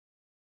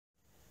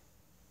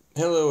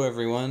Hello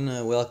everyone,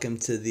 welcome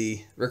to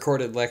the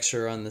recorded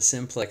lecture on the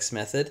Simplex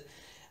method.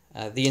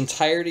 The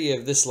entirety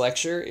of this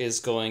lecture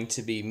is going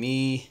to be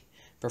me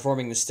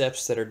performing the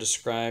steps that are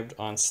described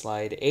on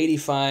slide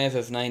 85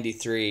 of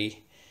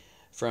 93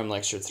 from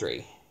lecture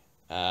 3.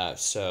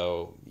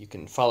 So you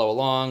can follow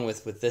along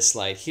with this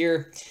slide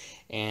here,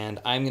 and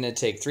I'm going to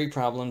take 3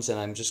 problems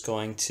and I'm just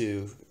going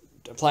to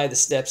apply the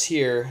steps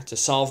here to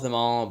solve them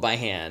all by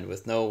hand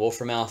with no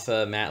Wolfram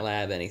Alpha,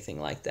 MATLAB, anything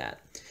like that.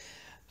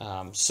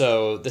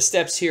 So the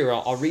steps here,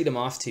 I'll read them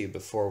off to you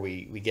before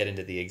we get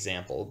into the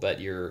example,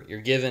 but you're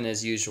given,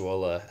 as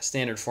usual, a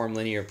standard form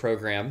linear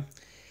program,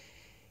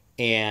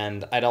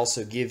 and I'd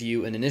also give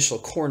you an initial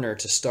corner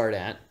to start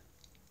at,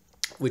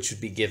 which would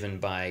be given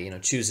by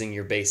choosing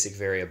your basic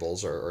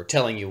variables or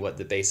telling you what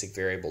the basic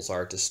variables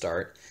are to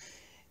start,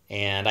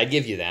 and I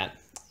give you that,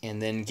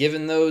 and then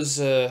given those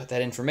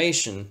that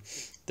information,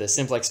 the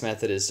simplex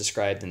method is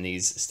described in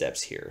these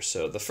steps here.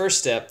 So the first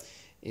step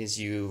is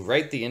you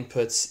write the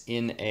inputs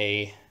in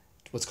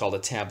what's called a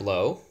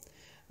tableau,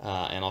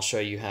 and I'll show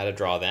you how to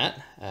draw that,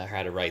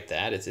 how to write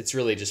that. It's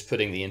really just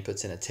putting the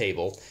inputs in a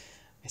table.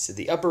 I said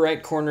the upper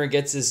right corner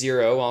gets a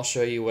 0. I'll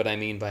show you what I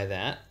mean by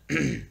that.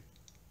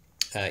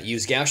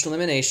 Use Gaussian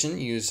elimination,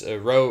 use a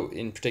row,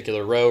 in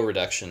particular row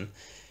reduction,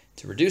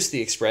 to reduce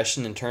the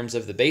expression in terms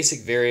of the basic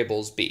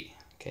variables b.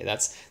 Okay,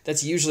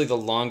 that's usually the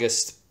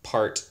longest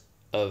part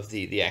of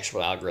the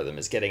actual algorithm,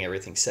 is getting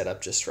everything set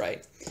up just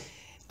right.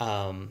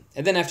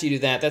 And then after you do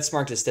that, that's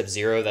marked as step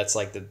 0. That's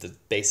like the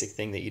basic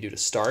thing that you do to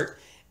start.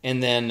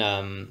 And then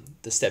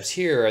the steps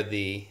here are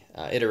the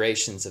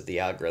iterations of the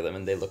algorithm,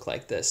 and they look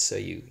like this. So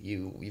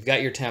you've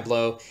got your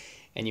tableau,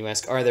 and you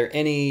ask, are there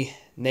any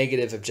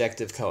negative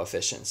objective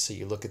coefficients? So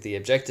you look at the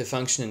objective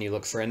function, and you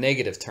look for a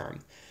negative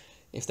term.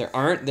 If there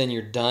aren't, then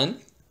you're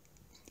done,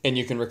 and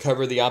you can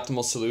recover the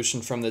optimal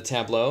solution from the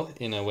tableau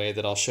in a way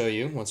that I'll show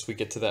you once we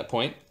get to that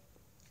point.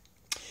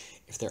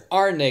 If there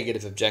are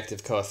negative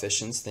objective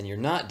coefficients, then you're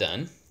not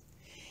done.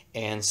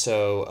 And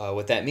so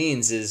what that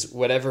means is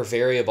whatever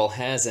variable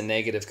has a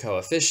negative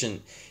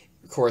coefficient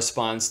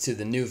corresponds to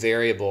the new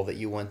variable that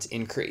you want to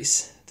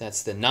increase.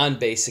 That's the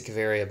non-basic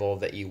variable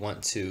that you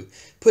want to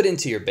put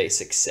into your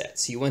basic set.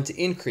 So you want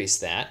to increase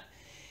that,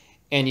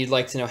 and you'd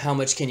like to know how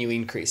much can you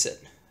increase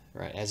it.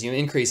 Right? As you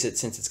increase it,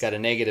 since it's got a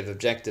negative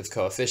objective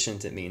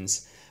coefficient, it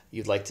means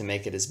you'd like to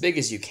make it as big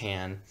as you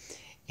can,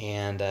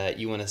 and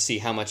you want to see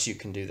how much you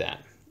can do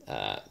that.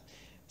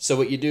 So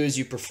what you do is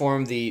you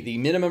perform the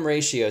minimum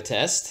ratio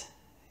test,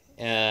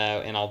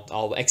 and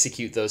I'll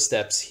execute those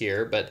steps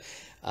here, but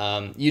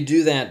you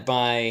do that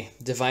by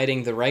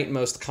dividing the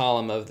rightmost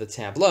column of the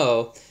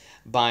tableau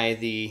by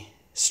the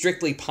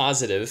strictly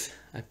positive,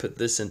 I put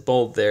this in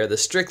bold there, the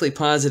strictly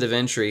positive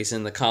entries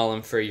in the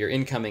column for your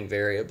incoming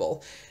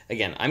variable.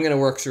 Again, I'm going to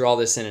work through all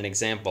this in an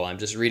example. I'm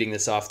just reading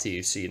this off to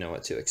you so you know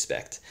what to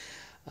expect.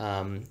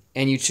 And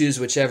you choose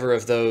whichever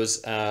of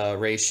those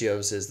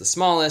ratios is the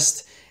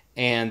smallest,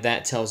 and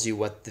that tells you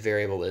what the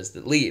variable is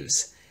that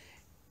leaves.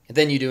 And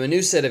then you do a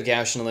new set of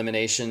Gaussian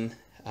elimination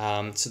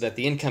so that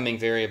the incoming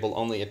variable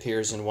only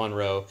appears in one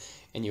row,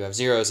 and you have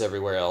zeros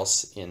everywhere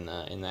else in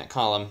that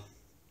column.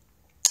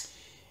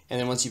 And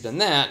then once you've done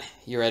that,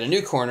 you're at a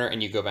new corner,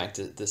 and you go back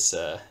to this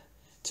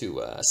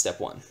step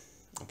 1.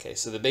 Okay,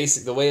 so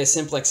the way a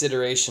simplex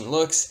iteration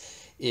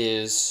looks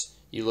is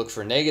you look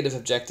for negative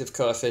objective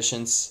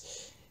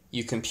coefficients.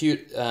 You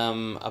compute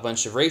a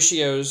bunch of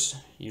ratios,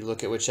 you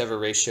look at whichever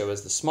ratio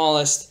is the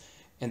smallest,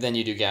 and then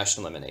you do Gaussian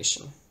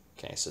elimination.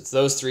 Okay, so it's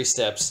those 3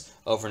 steps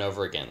over and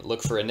over again.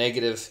 Look for a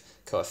negative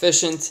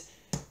coefficient,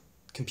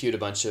 compute a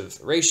bunch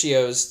of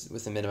ratios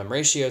with the minimum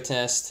ratio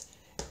test,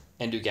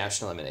 and do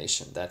Gaussian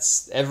elimination.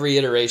 That's every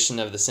iteration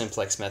of the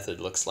simplex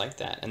method looks like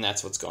that, and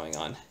that's what's going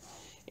on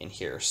in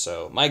here.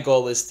 So my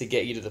goal is to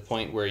get you to the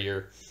point where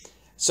you're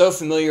so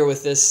familiar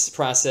with this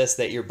process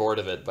that you're bored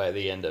of it by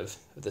the end of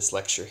this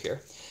lecture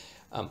here.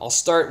 I'll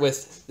start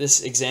with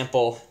this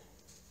example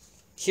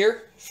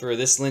here for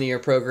this linear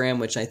program,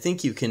 which I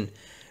think you can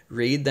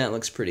read. That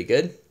looks pretty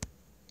good.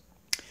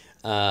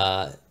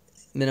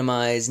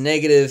 Minimize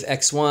negative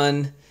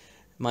x1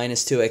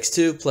 minus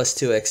 2x2 plus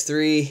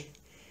 2x3,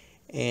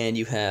 and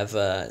you have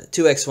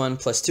 2x1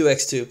 plus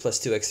 2x2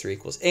 plus 2x3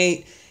 equals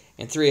 8,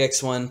 and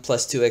 3x1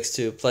 plus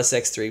 2x2 plus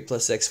x3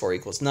 plus x4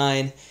 equals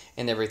 9,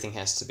 and everything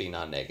has to be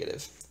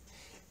non-negative.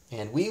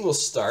 And we will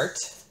start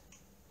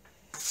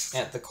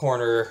at the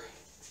corner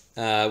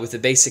with the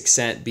basic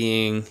set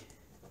being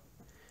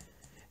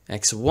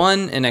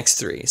x1 and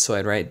x3. So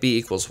I'd write b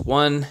equals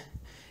 1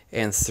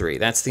 and 3.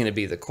 That's going to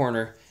be the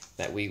corner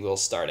that we will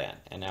start at.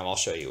 And now I'll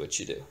show you what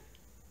you do.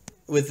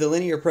 With the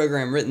linear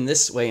program written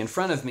this way in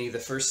front of me, the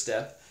first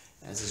step,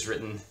 as is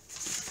written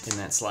in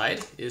that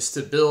slide, is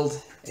to build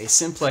a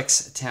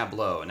simplex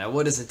tableau. Now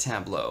what is a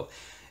tableau?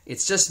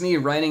 It's just me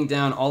writing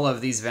down all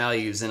of these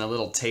values in a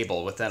little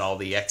table with all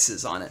the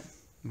x's on it.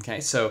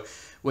 Okay, so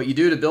what you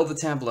do to build the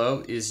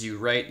tableau is you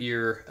write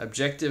your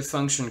objective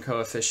function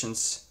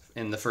coefficients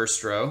in the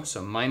first row.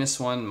 So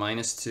 -1,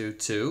 -2,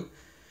 2.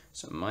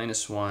 So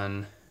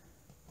 -1,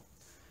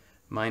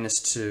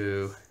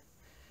 -2,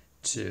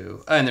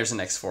 2, and there's an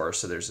x4,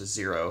 so there's a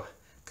 0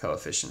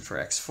 coefficient for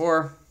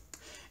x4.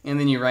 And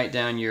then you write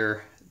down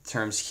your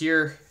terms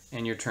here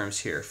and your terms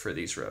here for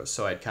these rows.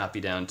 So I'd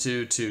copy down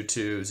 2, 2,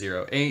 2,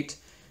 0, 8,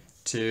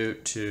 2,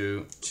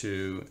 2,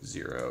 2,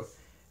 0,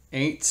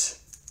 8,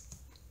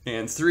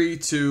 and 3,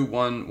 2,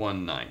 1,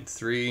 1, 9.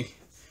 3,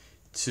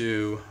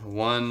 2,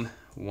 1,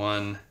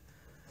 1,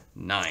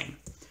 9.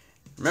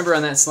 Remember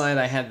on that slide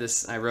I had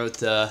this, I wrote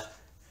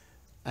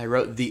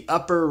the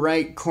upper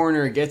right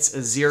corner gets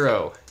a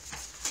 0.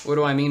 What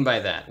do I mean by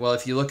that? Well,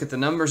 if you look at the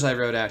numbers I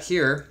wrote out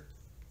here,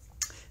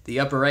 the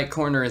upper right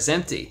corner is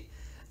empty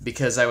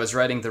because I was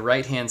writing the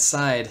right-hand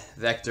side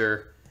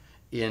vector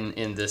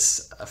in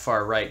this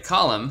far right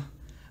column.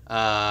 In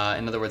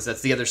other words,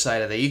 that's the other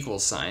side of the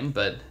equals sign,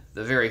 but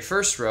the very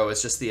first row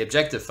is just the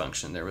objective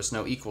function. There was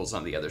no equals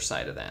on the other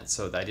side of that,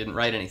 so I didn't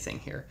write anything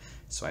here.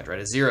 So I'd write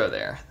a 0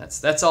 there.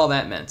 That's all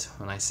that meant.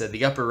 When I said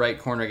the upper right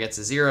corner gets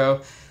a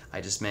 0, I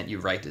just meant you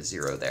write a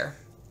 0 there.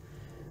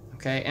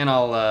 Okay, and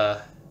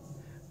I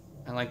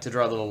like to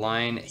draw a little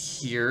line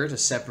here to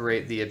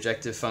separate the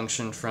objective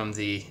function from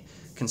the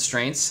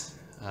constraints,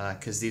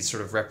 because these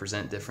sort of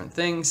represent different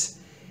things.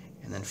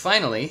 And then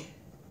finally,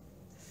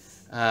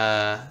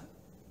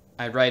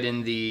 I write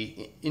in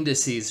the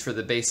indices for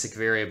the basic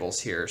variables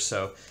here.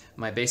 So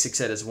my basic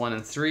set is 1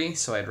 and 3,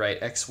 so I'd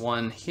write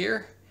x1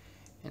 here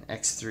and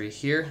x3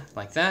 here,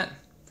 like that.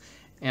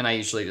 And I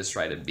usually just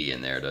write a b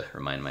in there to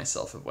remind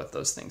myself of what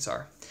those things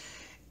are.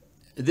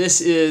 This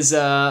is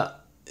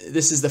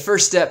the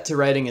first step to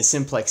writing a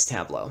simplex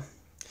tableau.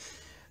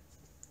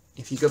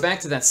 If you go back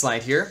to that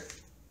slide here,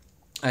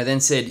 I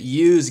then said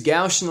use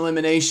Gaussian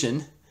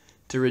elimination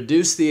to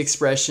reduce the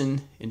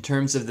expression in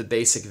terms of the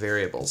basic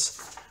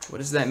variables. What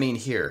does that mean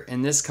here?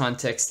 In this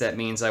context, that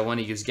means I want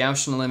to use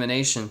Gaussian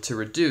elimination to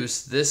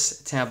reduce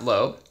this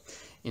tableau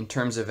in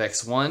terms of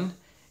x1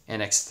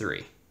 and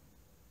x3.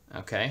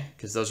 Okay,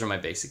 because those are my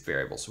basic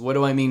variables. What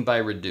do I mean by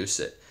reduce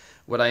it?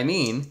 What I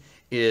mean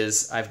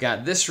is I've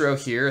got this row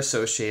here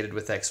associated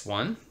with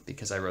x1,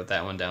 because I wrote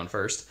that one down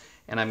first,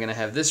 and I'm going to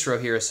have this row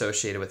here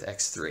associated with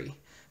x3.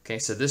 Okay,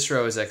 so this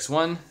row is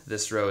x1,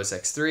 this row is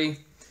x3.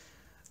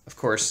 Of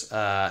course,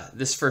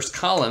 this first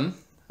column,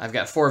 I've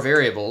got 4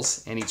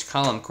 variables, and each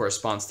column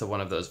corresponds to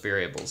one of those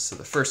variables. So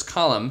the first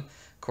column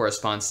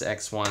corresponds to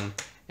x1,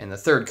 and the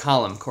third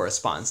column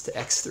corresponds to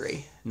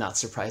x3, not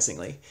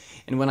surprisingly.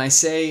 And when I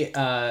say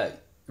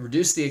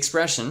reduce the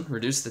expression,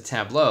 reduce the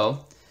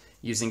tableau,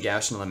 using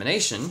Gaussian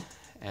elimination,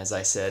 as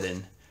I said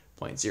in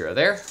point 0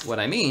 there, what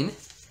I mean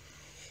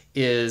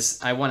is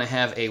I want to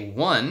have a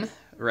 1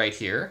 right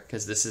here,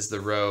 because this is the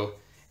row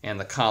and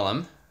the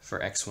column for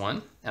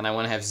x1, and I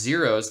want to have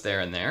zeros there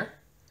and there.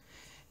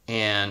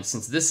 And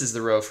since this is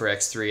the row for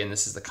x3 and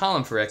this is the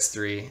column for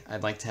x3,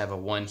 I'd like to have a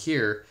 1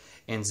 here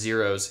and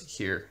zeros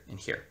here and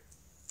here.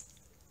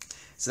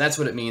 So that's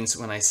what it means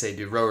when I say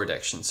do row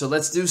reduction. So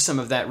let's do some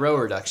of that row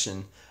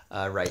reduction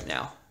right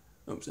now.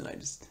 Oops, and I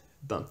just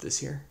bumped this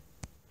here.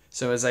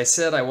 So as I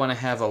said, I want to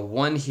have a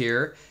 1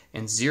 here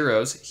and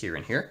zeros here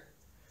and here.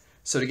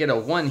 So to get a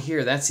 1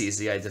 here, that's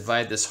easy. I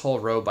divide this whole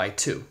row by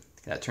 2.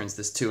 That turns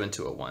this 2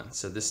 into a 1.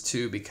 So this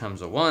 2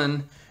 becomes a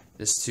 1,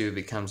 this 2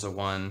 becomes a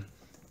 1,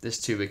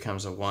 this 2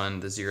 becomes a 1,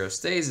 the 0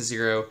 stays a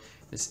 0,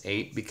 this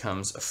 8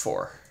 becomes a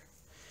 4.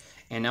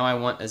 And now I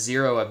want a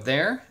 0 up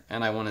there,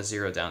 and I want a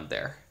 0 down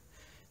there.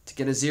 To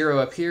get a 0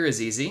 up here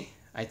is easy.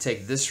 I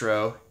take this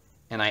row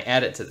and I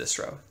add it to this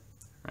row,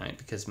 right?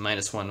 Because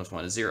minus 1 was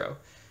 1 is 0.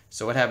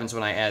 So what happens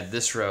when I add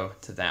this row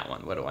to that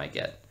one? What do I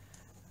get?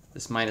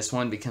 This minus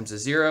 1 becomes a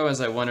 0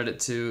 as I wanted it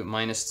to.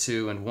 Minus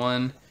 2 and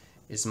 1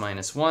 is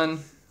minus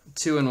 1.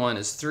 2 and 1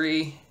 is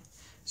 3.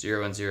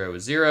 0 and 0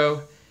 is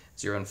 0.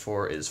 0 and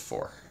 4 is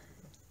 4.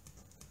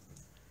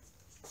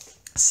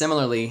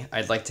 Similarly,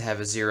 I'd like to have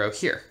a 0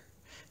 here.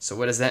 So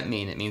what does that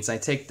mean? It means I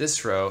take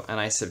this row and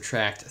I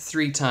subtract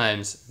 3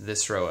 times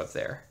this row up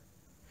there.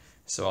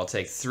 So I'll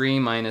take 3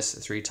 minus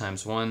 3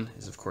 times 1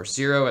 is of course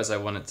 0, as I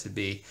want it to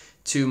be.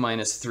 2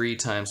 minus 3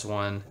 times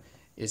 1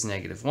 is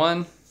negative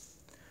 1.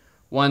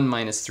 1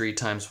 minus 3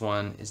 times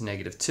 1 is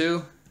negative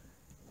 2.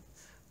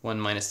 1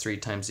 minus 3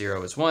 times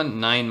 0 is 1.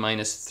 9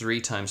 minus 3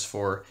 times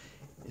 4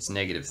 is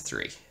negative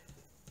 3.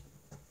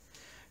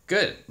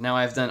 Good. Now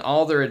I've done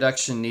all the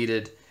reduction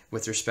needed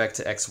with respect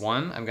to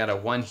x1. I've got a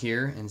 1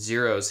 here and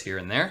zeros here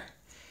and there.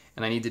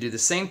 And I need to do the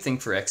same thing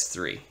for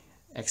x3.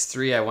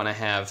 x3 I want to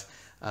have,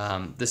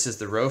 this is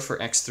the row for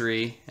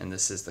x3 and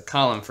this is the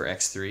column for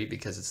x3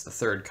 because it's the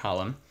third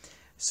column.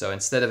 So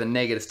instead of a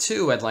negative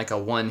 2, I'd like a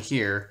 1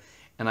 here,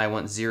 and I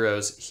want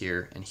zeros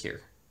here and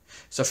here.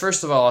 So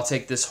first of all, I'll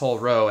take this whole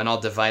row and I'll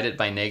divide it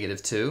by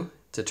negative 2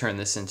 to turn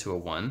this into a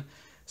 1.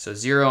 So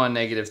 0 on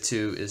negative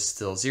 2 is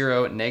still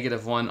 0.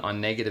 Negative 1 on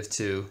negative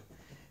 2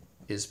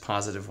 is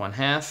positive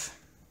 1/2.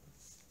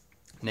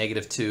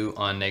 Negative 2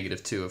 on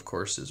negative 2, of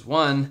course, is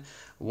 1.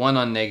 1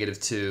 on negative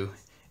 2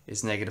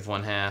 is negative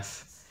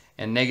 1/2.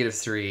 And negative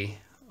 3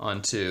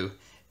 on 2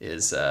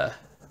 is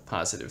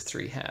positive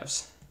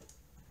 3/2.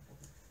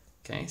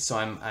 Okay, so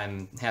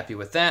I'm happy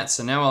with that.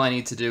 So now all I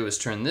need to do is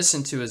turn this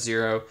into a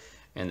 0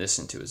 and this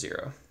into a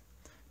 0.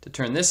 To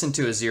turn this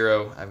into a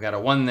 0, I've got a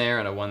 1 there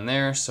and a 1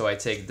 there, so I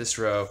take this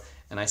row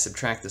and I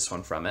subtract this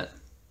one from it.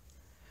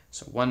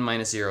 So 1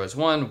 minus 0 is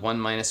 1, 1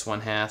 minus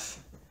 1/2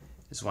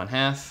 is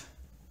 1/2,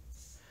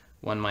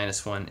 1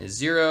 minus 1 is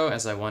 0,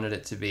 as I wanted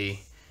it to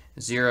be.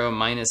 0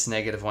 minus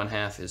negative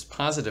 1/2 is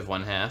positive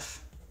 1/2,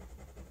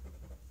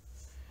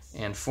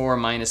 and 4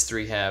 minus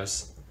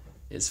 3/2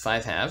 is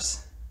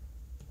 5/2.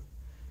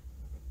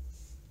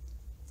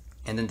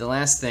 And then the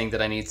last thing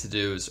that I need to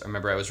do is,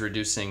 remember I was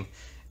reducing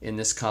in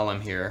this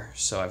column here,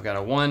 so I've got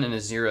a 1 and a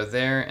 0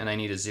 there, and I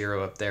need a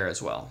 0 up there as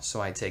well.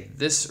 So I take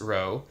this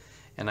row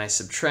and I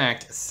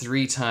subtract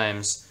 3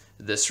 times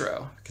this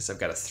row, because I've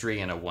got a 3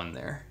 and a 1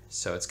 there.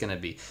 So it's going to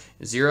be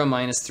 0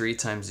 minus 3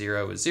 times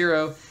 0 is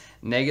 0,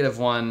 negative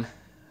 1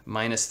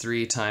 minus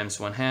 3 times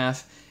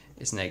 1/2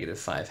 is negative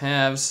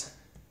 5/2.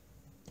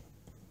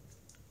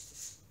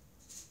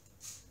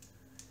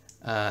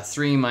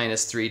 3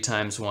 minus 3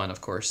 times 1, of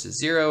course, is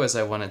 0, as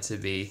I want it to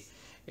be.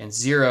 And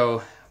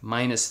 0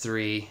 minus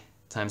 3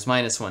 times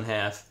minus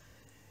 1/2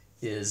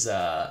 is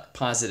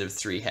positive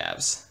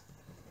 3/2.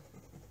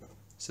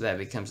 So that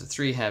becomes a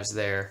 3/2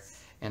 there.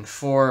 And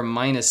 4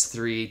 minus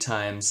 3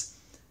 times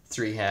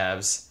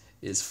 3/2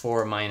 is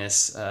 4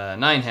 minus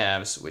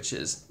 9/2, which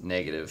is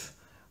negative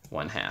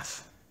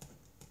 1/2.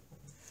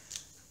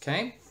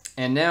 Okay,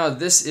 and now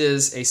this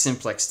is a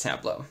simplex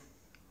tableau.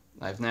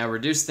 I've now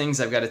reduced things.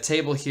 I've got a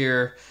table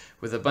here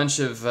with a bunch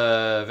of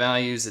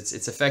values.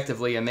 It's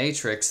effectively a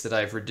matrix that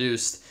I've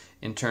reduced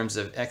in terms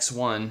of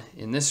x1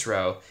 in this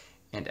row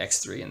and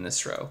x3 in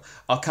this row.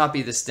 I'll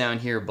copy this down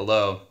here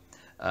below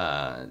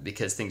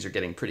because things are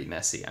getting pretty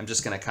messy. I'm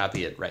just going to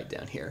copy it right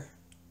down here.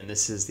 And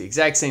this is the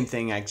exact same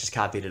thing. I just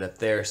copied it up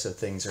there so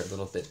things are a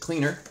little bit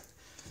cleaner.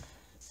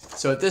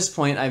 So at this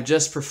point, I've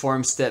just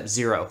performed step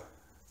 0.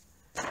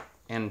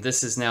 And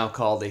this is now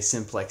called a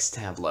simplex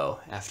tableau.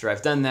 After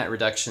I've done that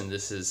reduction,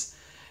 this is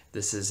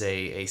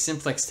a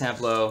simplex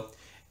tableau,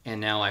 and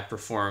now I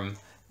perform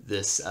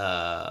this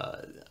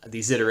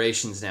these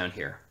iterations down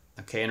here.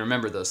 Okay, and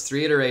remember those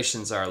 3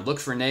 iterations are look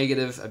for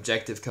negative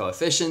objective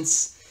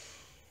coefficients,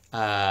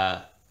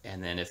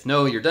 and then if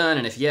no, you're done,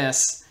 and if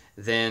yes,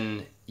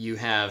 then you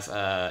have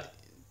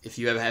if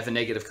you have a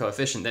negative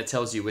coefficient, that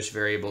tells you which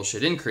variable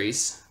should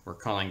increase. We're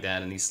calling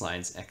that in these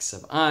slides x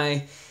sub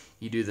I.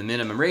 You do the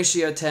minimum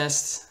ratio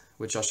test,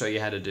 which I'll show you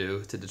how to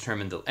do to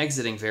determine the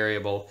exiting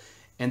variable,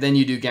 and then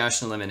you do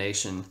Gaussian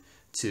elimination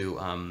to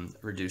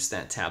reduce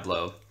that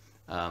tableau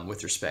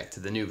with respect to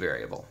the new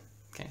variable.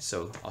 Okay,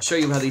 so I'll show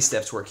you how these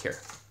steps work here.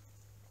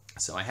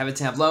 So I have a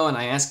tableau and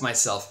I ask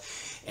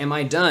myself, am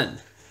I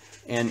done?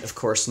 And of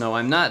course, no,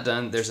 I'm not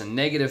done. There's a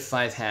negative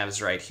 5/2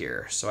 right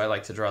here. So I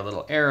like to draw a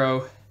little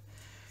arrow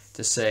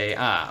to say,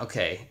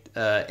 okay,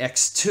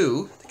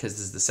 x2, because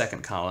this is the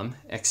second column,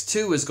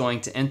 x2 is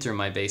going to enter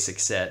my basic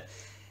set,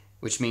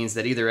 which means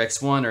that either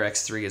x1 or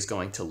x3 is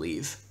going to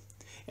leave.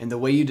 And the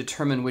way you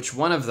determine which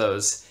one of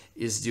those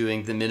is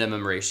doing the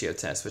minimum ratio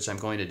test, which I'm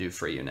going to do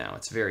for you now.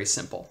 It's very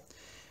simple.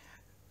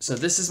 So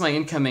this is my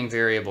incoming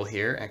variable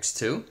here,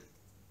 x2.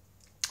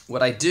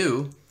 What I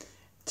do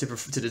to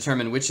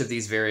determine which of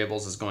these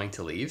variables is going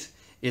to leave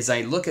is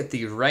I look at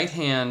the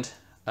right-hand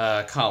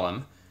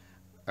column,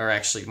 or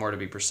actually more to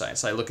be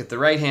precise, I look at the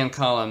right-hand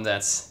column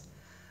that's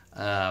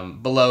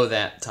below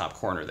that top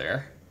corner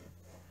there.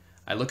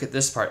 I look at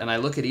this part and I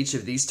look at each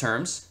of these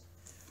terms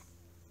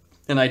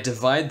and I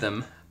divide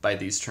them by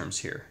these terms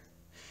here.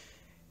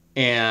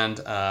 And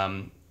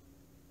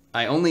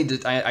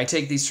I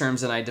take these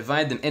terms and I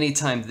divide them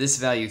anytime this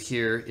value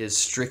here is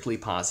strictly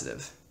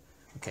positive.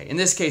 Okay, in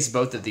this case,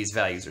 both of these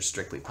values are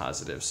strictly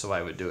positive, so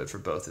I would do it for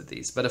both of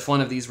these. But if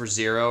one of these were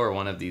 0 or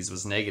one of these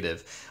was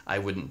negative, I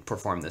wouldn't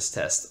perform this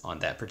test on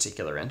that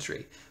particular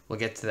entry. We'll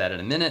get to that in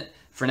a minute.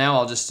 For now,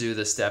 I'll just do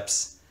the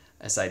steps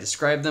as I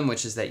described them,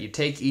 which is that you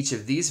take each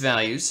of these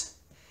values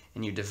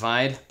and you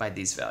divide by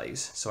these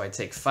values. So I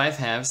take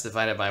 5/2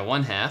 divided by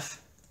 1/2,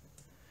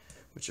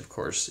 which of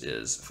course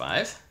is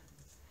 5.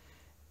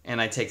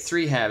 And I take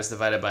 3/2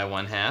 divided by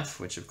 1/2,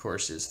 which of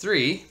course is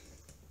 3.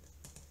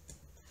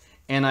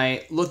 And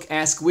I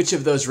ask which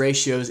of those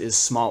ratios is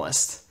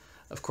smallest.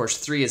 Of course,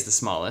 3 is the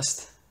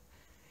smallest.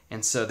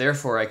 And so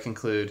therefore I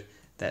conclude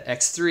that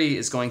x3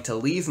 is going to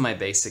leave my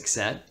basic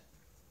set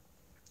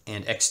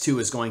and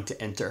x2 is going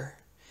to enter.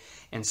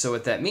 And so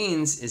what that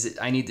means is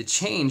that I need to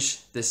change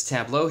this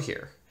tableau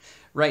here.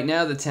 Right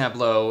now the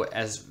tableau,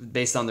 as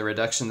based on the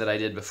reduction that I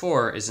did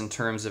before, is in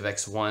terms of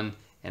x1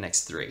 and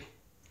x3.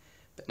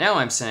 But now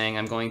I'm saying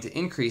I'm going to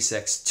increase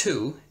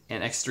x2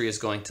 and x3 is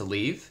going to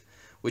leave,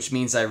 which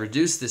means I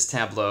reduce this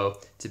tableau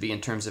to be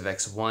in terms of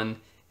x1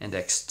 and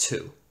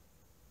x2.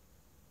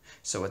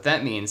 So what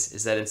that means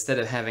is that instead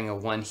of having a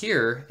 1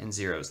 here and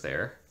zeros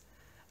there,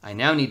 I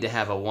now need to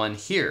have a 1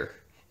 here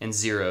and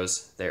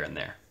zeros there and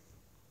there.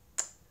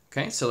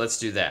 Okay, so let's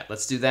do that.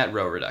 Let's do that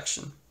row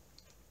reduction.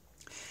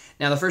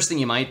 Now the first thing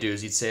you might do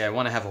is you'd say I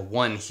want to have a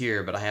 1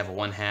 here, but I have a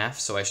 1/2,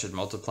 so I should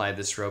multiply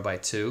this row by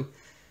 2.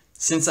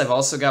 Since I've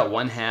also got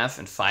 1/2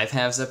 and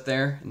 5/2 up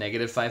there,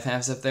 negative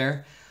 5/2 up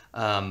there,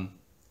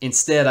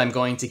 instead I'm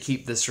going to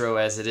keep this row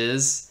as it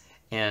is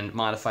and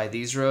modify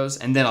these rows,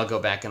 and then I'll go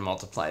back and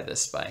multiply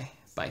this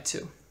by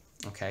 2.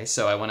 Okay,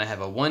 so I want to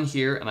have a 1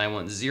 here, and I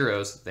want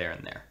zeros there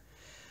and there.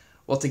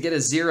 Well, to get a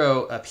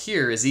 0 up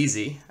here is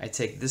easy. I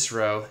take this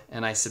row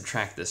and I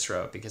subtract this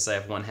row because I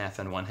have 1/2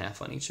 and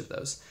 1/2 on each of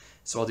those.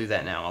 So I'll do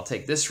that now. I'll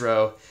take this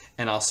row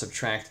and I'll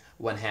subtract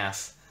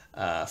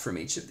 1/2 from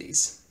each of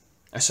these.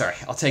 Sorry,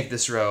 I'll take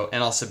this row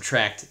and I'll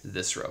subtract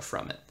this row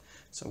from it.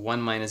 So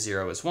 1 minus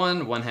 0 is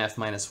 1, 1/2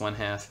 minus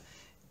 1/2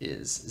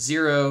 is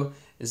 0,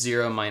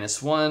 0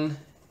 minus 1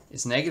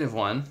 is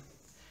 -1,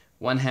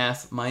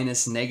 1/2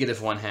 minus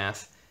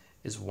 -1/2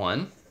 is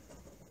 1,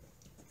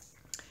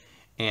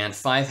 and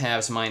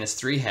 5/2 minus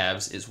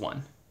 3/2 is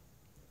 1.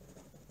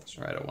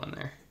 So write a 1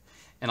 there.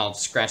 And I'll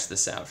scratch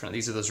this out.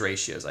 These are those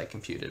ratios I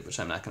computed, which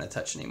I'm not going to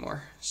touch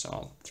anymore. So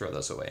I'll throw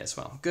those away as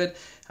well. Good.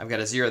 I've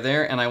got a 0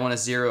 there, and I want a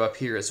 0 up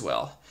here as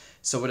well.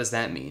 So what does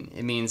that mean?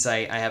 It means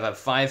I have a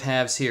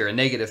 5/2 here, a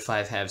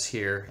 -5/2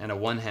 here, and a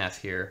 1/2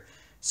 here.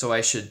 So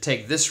I should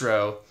take this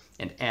row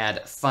and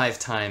add 5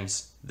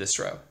 times this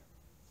row,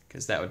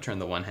 because that would turn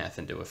the 1/2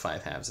 into a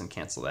 5/2 and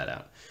cancel that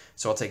out.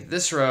 So I'll take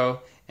this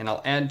row, and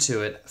I'll add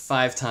to it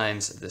 5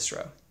 times this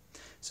row.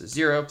 So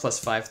 0 plus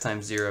 5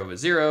 times 0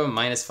 is 0,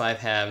 minus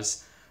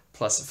 5/2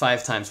 plus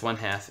 5 times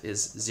 1/2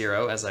 is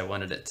 0, as I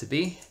wanted it to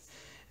be.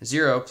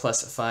 0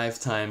 plus 5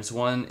 times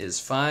 1 is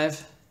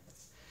 5.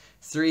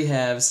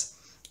 3/2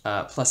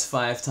 plus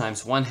 5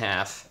 times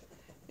 1/2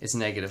 is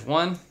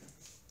 -1.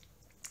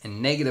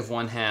 And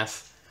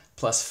 -1/2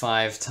 plus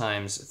 5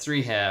 times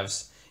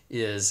 3/2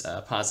 is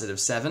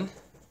 +7.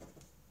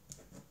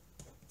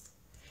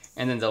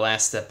 And then the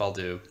last step I'll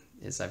do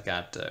is I've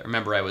got,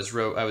 remember I was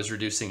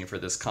reducing it for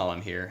this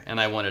column here, and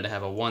I wanted to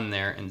have a 1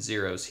 there and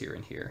zeros here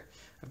and here.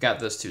 I've got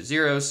those 2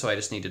 zeros, so I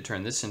just need to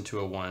turn this into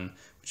a 1,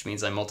 which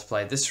means I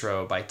multiply this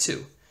row by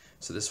 2.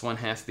 So this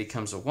 1/2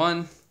 becomes a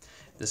 1,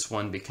 this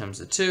 1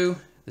 becomes a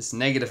 2, this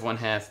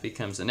 -1/2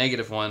 becomes a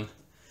 -1,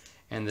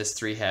 and this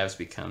 3/2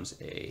 becomes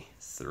a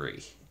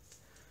 3.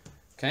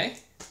 Okay,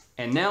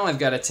 and now I've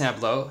got a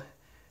tableau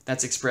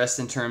that's expressed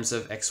in terms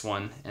of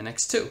x1 and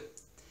x2.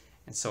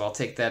 And so I'll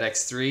take that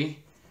x3,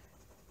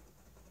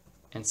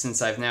 and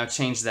since I've now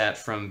changed that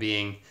from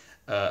being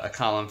a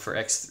column for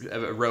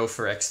a row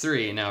for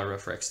x3, and now a row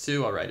for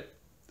x2, I'll write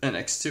an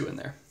x2 in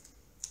there.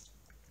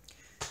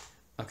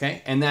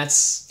 Okay, and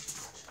that's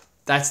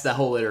the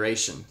whole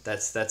iteration.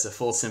 That's a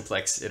full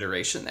simplex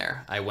iteration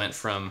there. I went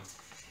from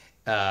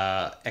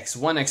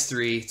x1,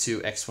 x3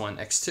 to x1,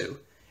 x2.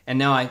 And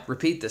now I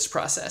repeat this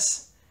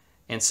process.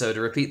 And so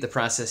to repeat the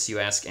process, you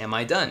ask, am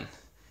I done?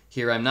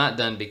 Here I'm not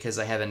done because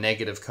I have a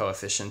negative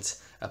coefficient.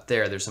 Up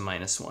there, there's a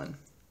 -1.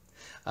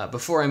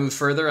 Before I move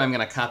further, I'm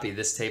going to copy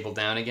this table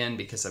down again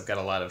because I've got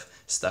a lot of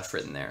stuff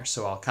written there.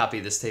 So I'll copy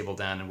this table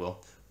down and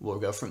we'll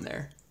go from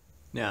there.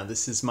 Now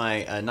this is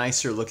my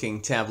nicer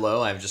looking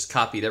tableau. I've just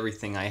copied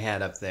everything I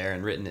had up there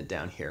and written it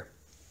down here.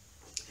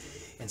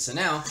 And so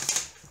now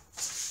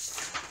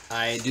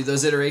I do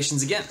those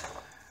iterations again.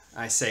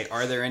 I say,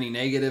 are there any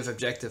negative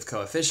objective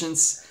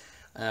coefficients?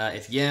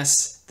 If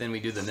yes, then we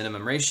do the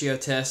minimum ratio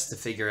test to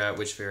figure out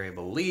which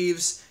variable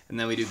leaves, and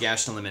then we do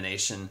Gaussian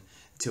elimination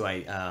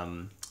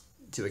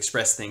to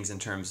express things in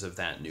terms of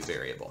that new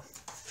variable.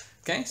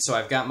 Okay, so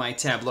I've got my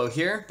tableau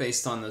here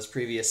based on those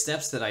previous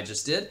steps that I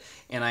just did,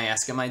 and I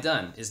ask, am I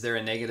done? Is there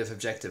a negative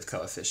objective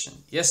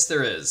coefficient? Yes,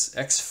 there is.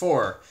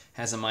 x4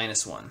 has a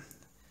 -1.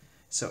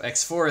 So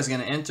x4 is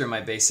going to enter my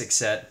basic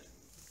set,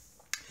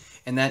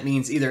 and that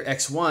means either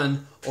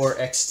x1 or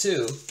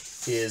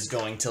x2 is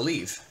going to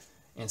leave.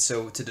 And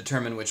so to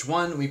determine which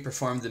one, we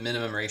perform the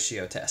minimum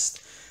ratio test.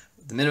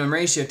 The minimum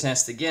ratio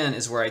test, again,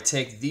 is where I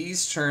take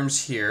these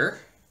terms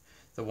here,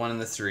 the 1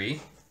 and the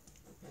 3,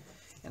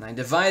 and I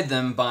divide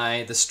them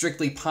by the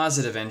strictly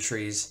positive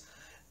entries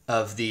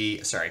of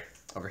the,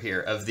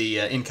 of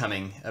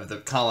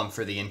the column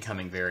for the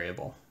incoming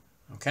variable.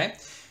 Okay?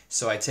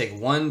 So I take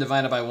 1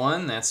 divided by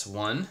 1, that's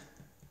 1.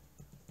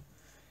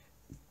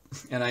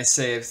 And I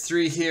say I have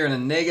 3 here and a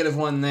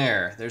 -1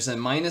 there. There's a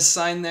minus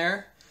sign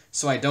there,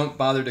 so I don't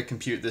bother to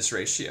compute this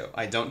ratio.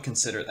 I don't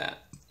consider that.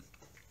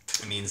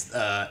 It means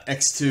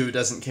x2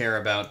 doesn't care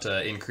about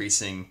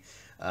increasing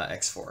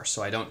x4,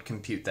 so I don't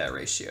compute that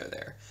ratio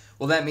there.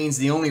 Well, that means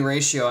the only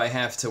ratio I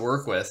have to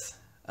work with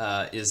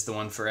is the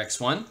one for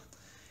x1,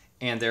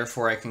 and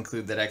therefore I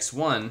conclude that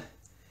x1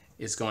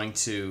 is going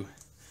to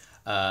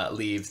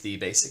leave the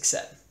basic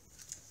set.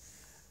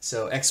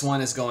 So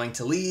x1 is going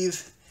to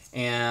leave,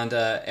 and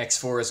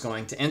x4 is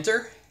going to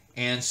enter,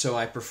 and so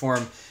I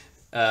perform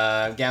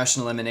Gaussian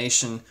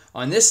elimination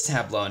on this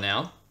tableau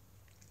now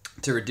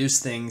to reduce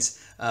things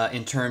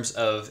in terms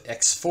of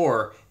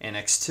x4 and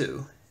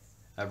x2.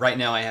 Right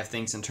now I have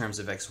things in terms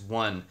of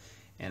x1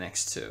 and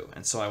x2,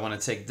 and so I want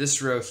to take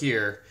this row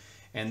here,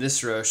 and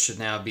this row should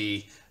now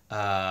be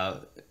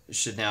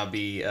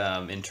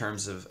in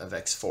terms of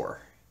x4.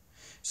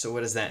 So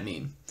what does that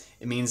mean?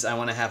 It means I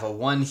want to have a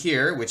 1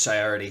 here, which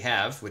I already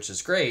have, which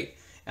is great,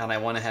 and I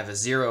want to have a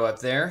 0 up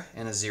there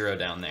and a 0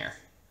 down there.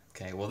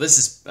 Okay, well this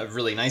is a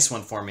really nice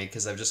one for me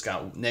because I've just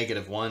got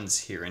 -1s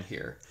here and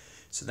here.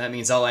 So that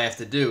means all I have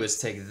to do is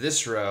take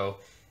this row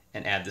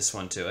and add this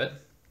one to it.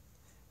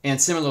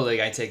 And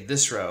similarly, I take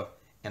this row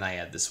and I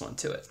add this one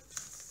to it.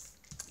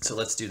 So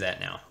let's do that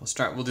now.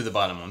 We'll do the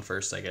bottom one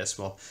first, I guess.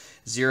 Well,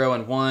 0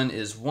 and 1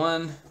 is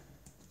 1.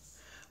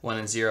 1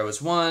 and 0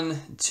 is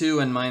 1. 2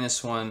 and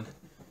minus 1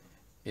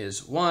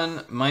 is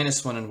 1.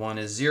 Minus 1 and 1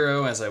 is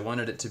 0, as I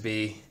wanted it to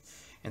be.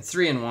 And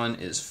 3 and 1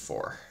 is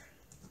 4.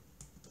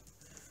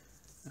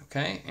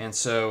 Okay, and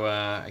so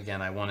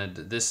again, I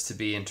wanted this to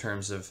be in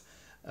terms of,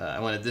 I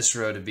wanted this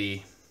row to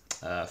be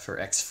for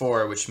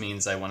x4, which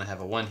means I want to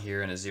have a 1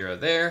 here and a 0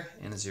 there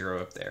and a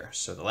 0 up there.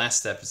 So the last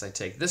step is I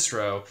take this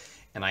row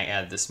and I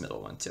add this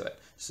middle one to it.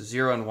 So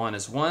 0 and 1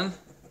 is 1.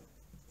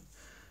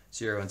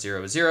 0 and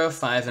 0 is 0.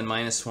 5 and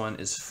minus 1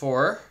 is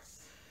 4.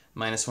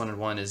 Minus 1 and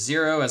 1 is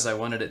 0, as I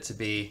wanted it to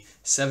be.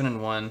 7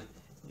 and 1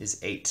 is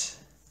 8.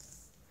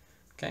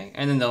 Okay,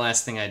 and then the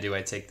last thing I do,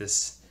 I take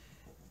this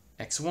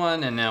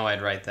x1, and now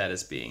I'd write that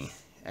as being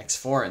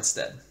x4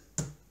 instead.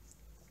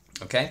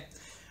 Okay,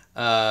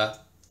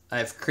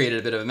 I've created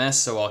a bit of a mess,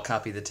 so I'll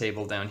copy the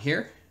table down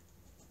here.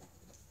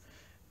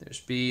 There's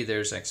b,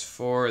 there's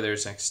x4,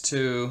 there's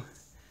x2,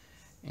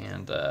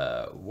 and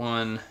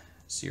 1,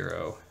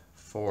 0,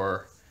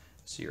 4,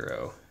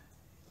 0,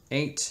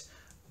 8,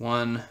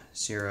 1,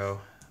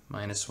 0,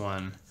 minus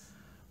 1,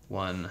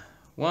 1,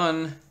 1,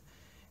 and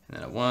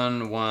then a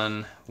 1,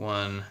 1,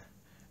 1,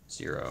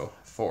 0,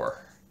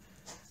 4.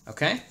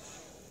 Okay?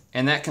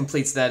 And that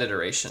completes that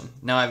iteration.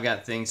 Now I've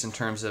got things in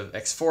terms of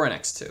x4 and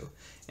x2.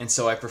 And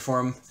so I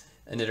perform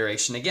an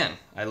iteration again.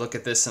 I look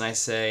at this and I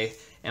say,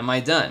 am I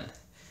done?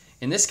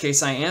 In this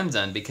case, I am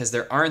done because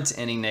there aren't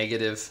any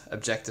negative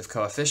objective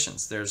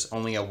coefficients. There's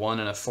only a 1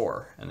 and a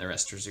 4, and the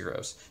rest are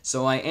zeros.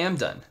 So I am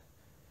done.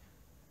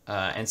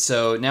 And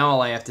so now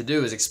all I have to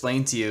do is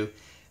explain to you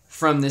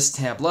from this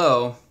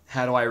tableau,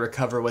 how do I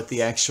recover what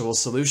the actual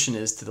solution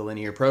is to the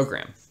linear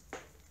program?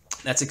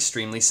 That's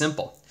extremely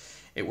simple.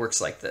 It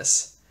works like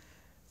this.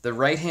 The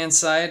right-hand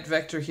side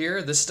vector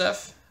here, this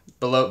stuff,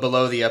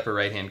 below the upper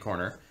right-hand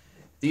corner,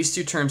 these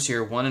two terms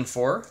here, 1 and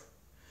 4,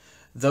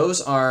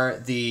 those are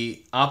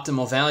the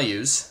optimal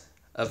values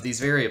of these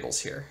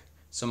variables here.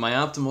 So my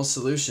optimal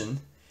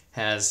solution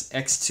has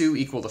x2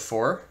 equal to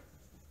 4,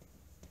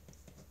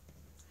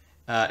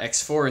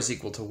 x4 is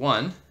equal to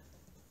 1,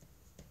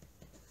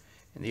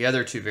 and the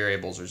other two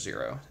variables are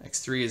 0.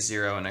 x3 is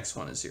 0 and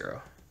x1 is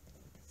 0.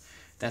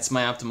 That's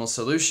my optimal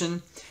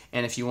solution.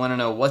 And if you want to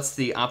know what's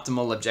the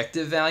optimal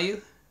objective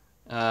value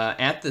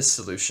at this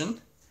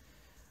solution,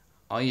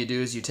 all you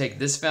do is you take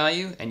this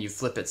value and you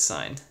flip its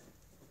sign.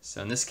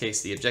 So in this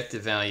case, the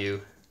objective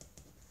value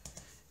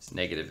is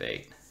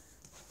 -8.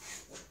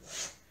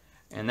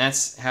 And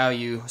that's how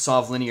you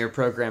solve linear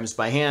programs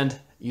by hand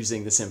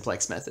using the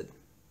simplex method.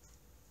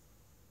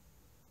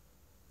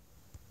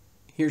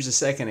 Here's a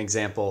second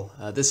example.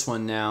 This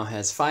one now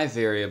has 5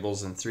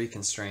 variables and 3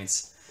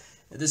 constraints.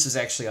 This is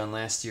actually on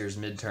last year's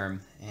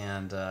midterm,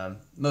 and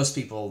most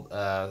people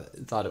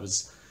thought it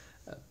was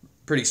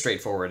pretty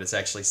straightforward. It's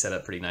actually set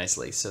up pretty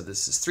nicely. So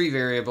this is 5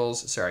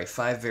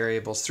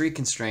 variables, 3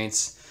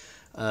 constraints.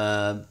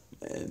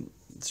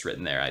 It's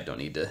written there. I don't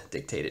need to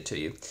dictate it to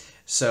you.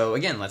 So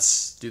again,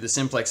 let's do the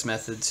simplex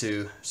method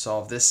to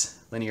solve this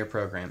linear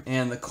program.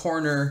 And the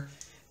corner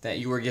that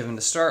you were given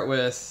to start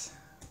with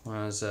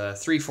was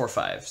 3, 4,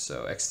 5.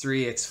 So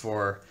x3,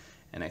 x4,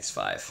 and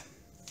x5.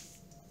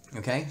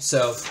 Okay,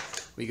 so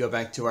we go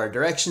back to our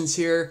directions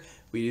here.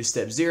 We do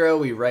step 0.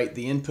 We write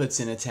the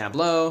inputs in a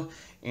tableau,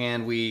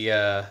 and we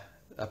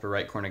upper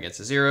right corner gets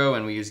a 0,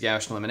 and we use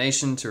Gaussian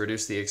elimination to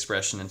reduce the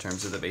expression in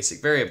terms of the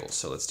basic variables.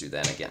 So let's do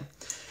that again.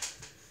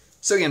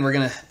 So again, we're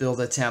going to build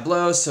a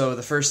tableau. So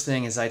the first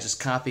thing is I just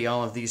copy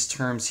all of these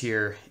terms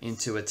here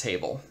into a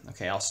table.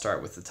 Okay, I'll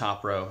start with the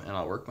top row, and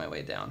I'll work my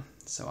way down.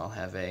 So I'll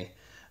have a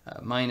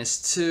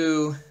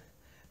 -2,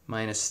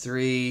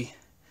 -3,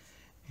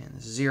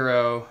 and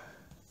 0,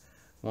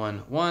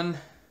 1, 1,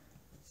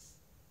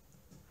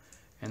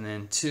 and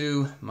then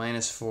 2,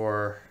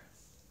 -4,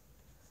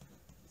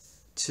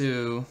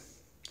 2,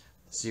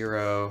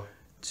 0,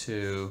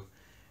 2,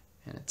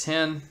 and a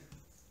 10,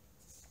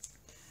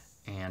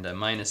 and a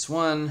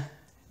 -1,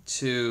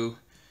 2,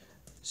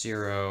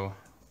 0,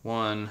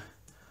 1,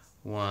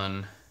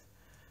 1,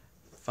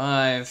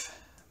 5,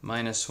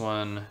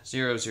 -1,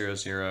 0, 0,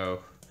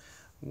 0,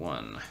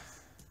 1,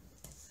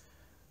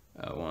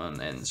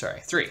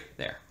 3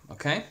 there,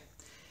 okay?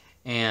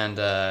 And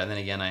then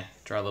again, I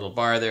draw a little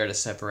bar there to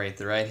separate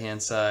the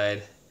right-hand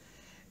side,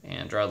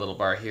 and draw a little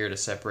bar here to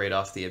separate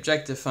off the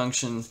objective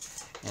function.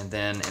 And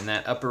then in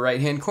that upper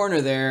right-hand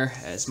corner there,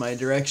 as my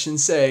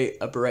directions say,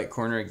 upper right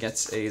corner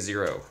gets a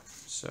 0.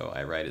 So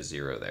I write a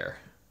 0 there.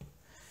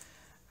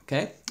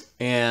 Okay,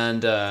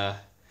 and I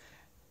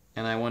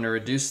want to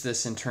reduce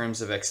this in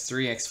terms of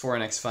x3, x4,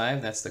 and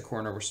x5. That's the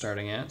corner we're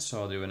starting at.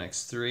 So I'll do an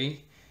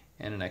x3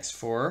 and an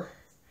x4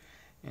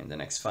 and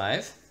an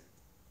x5.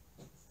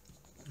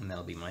 And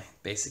that'll be my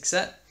basic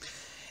set.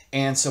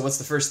 And so what's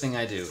the first thing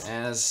I do?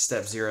 As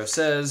step 0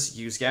 says,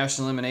 use Gaussian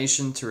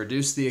elimination to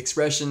reduce the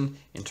expression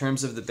in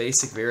terms of the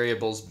basic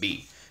variables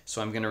b.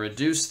 So I'm going to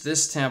reduce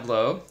this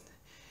tableau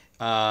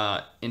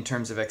in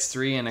terms of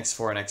x3 and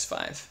x4 and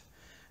x5.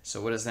 So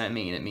what does that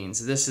mean? It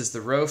means this is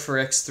the row for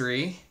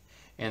x3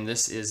 and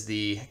this is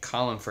the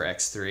column for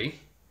x3.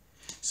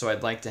 So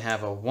I'd like to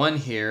have a 1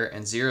 here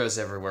and zeros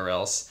everywhere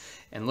else.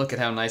 And look at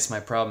how nice my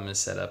problem is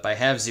set up. I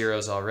have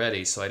zeros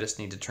already, so I just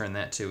need to turn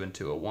that 2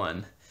 into a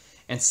 1.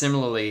 And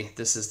similarly,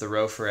 this is the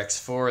row for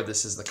x4,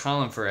 this is the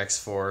column for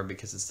x4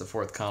 because it's the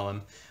 4th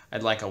column.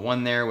 I'd like a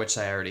 1 there, which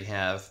I already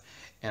have,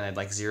 and I'd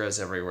like zeros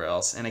everywhere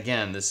else. And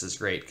again, this is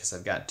great because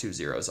I've got 2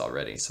 zeros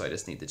already, so I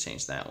just need to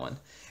change that one.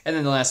 And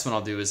then the last one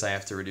I'll do is I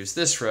have to reduce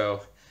this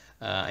row.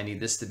 I need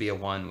this to be a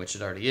 1, which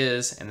it already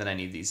is, and then I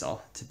need these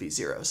all to be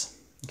zeros.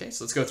 Okay,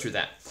 so let's go through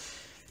that.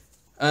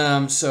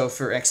 So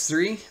for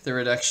x3, the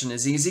reduction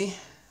is easy.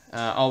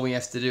 All we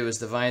have to do is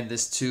divide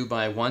this 2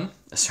 by 1.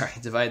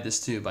 Divide this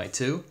 2 by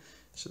 2.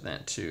 So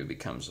that 2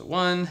 becomes a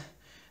 1.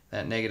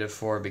 That negative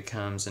 4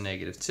 becomes a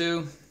negative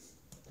 2.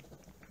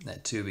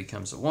 That 2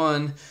 becomes a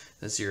 1.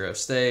 The 0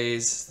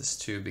 stays. This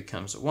 2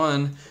 becomes a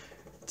 1.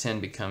 10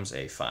 becomes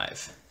a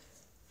 5.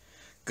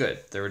 Good.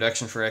 The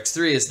reduction for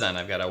x3 is done.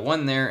 I've got a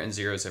 1 there and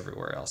zeros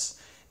everywhere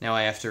else. Now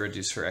I have to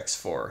reduce for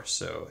x4.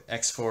 So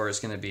x4 is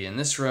going to be in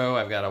this row.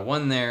 I've got a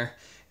 1 there,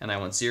 and I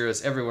want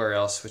zeros everywhere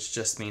else, which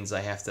just means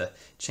I have to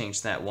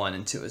change that 1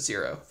 into a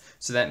 0.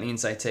 So that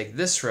means I take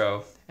this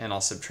row, and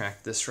I'll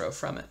subtract this row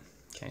from it.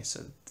 Okay, so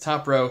the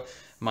top row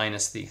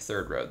minus the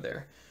 3rd row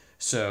there.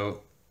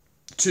 So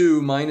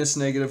 2 minus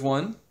negative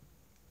 1.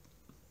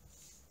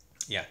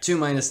 Yeah, 2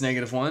 minus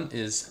negative 1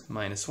 is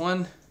minus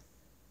 1.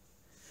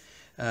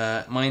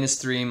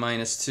 Minus 3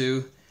 minus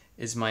 2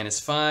 is minus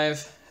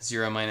 5.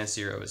 0 minus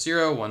 0 is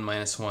 0. 1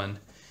 minus 1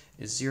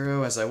 is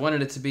 0 as I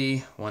wanted it to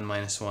be. 1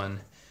 minus 1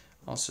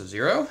 also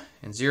 0.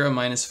 And 0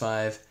 minus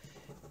 5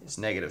 is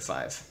negative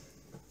 5.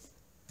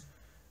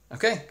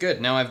 Okay, good.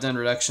 Now I've done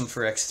reduction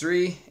for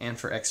x3 and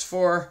for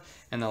x4,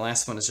 and the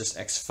last one is just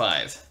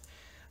x5.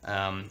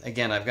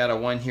 Again, I've got a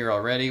 1 here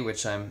already,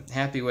 which I'm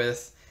happy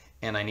with,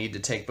 and I need to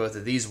take both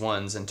of these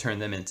 1s and turn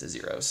them into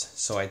zeros.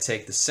 So I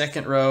take the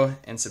 2nd row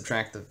and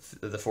subtract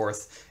the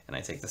 4th, and I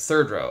take the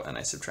 3rd row and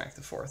I subtract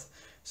the 4th.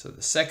 So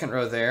the 2nd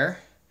row there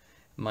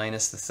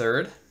minus the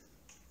 3rd,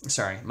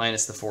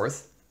 minus the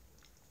 4th.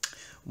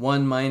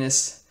 1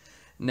 minus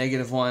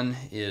negative 1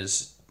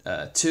 is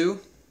 2.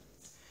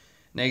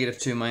 Negative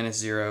 2 minus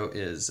 0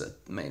 is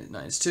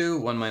minus 2.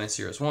 1 minus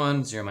 0 is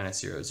 1. 0 minus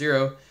 0 is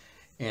 0.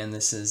 And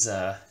this is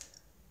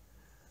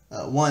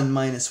 1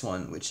 minus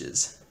 1, which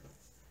is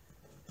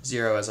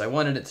 0 as I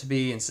wanted it to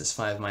be. And this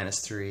 5 minus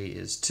 3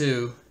 is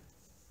 2.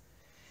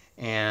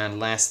 And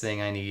last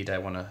thing I need, I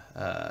want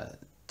to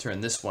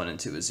turn this 1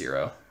 into a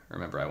 0.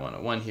 Remember, I want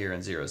a 1 here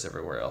and zeros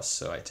everywhere else.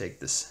 So I take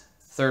this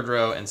 3rd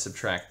row and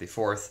subtract the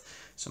 4th.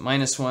 So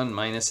minus 1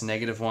 minus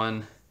negative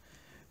 1.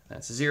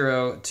 That's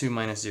 0. 2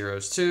 minus 0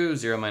 is 2.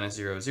 0 minus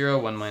 0 is 0.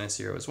 1 minus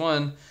 0 is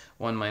 1.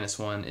 1 minus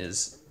 1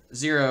 is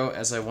 0,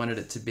 as I wanted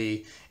it to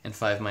be. And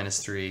 5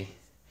 minus 3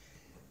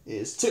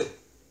 is 2.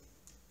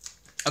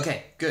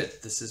 Okay, good.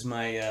 This is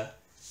my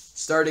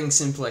starting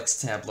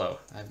simplex tableau.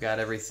 I've got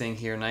everything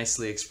here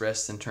nicely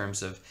expressed in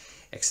terms of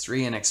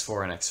x3 and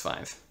x4 and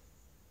x5.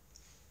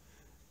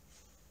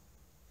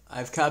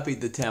 I've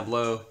copied the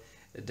tableau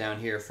down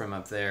here from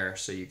up there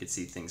so you could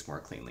see things more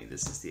cleanly.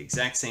 This is the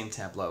exact same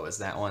tableau as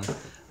that one.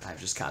 I've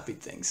just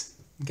copied things.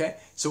 Okay,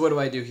 so what do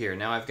I do here?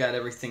 Now I've got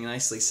everything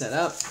nicely set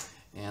up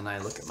and I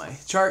look at my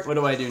chart. What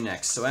do I do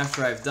next? So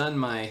after I've done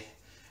my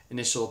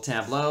initial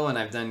tableau and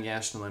I've done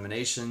Gaussian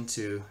elimination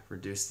to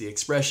reduce the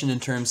expression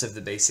in terms of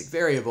the basic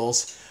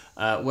variables,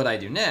 what I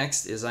do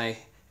next is I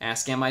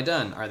ask, am I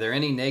done? Are there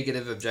any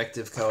negative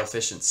objective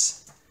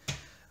coefficients?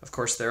 Of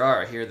course there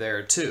are. Here there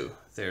are 2.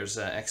 There's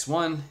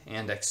x1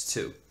 and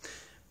x2.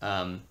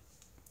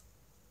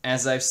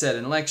 As I've said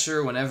in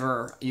lecture,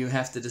 whenever you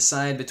have to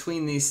decide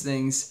between these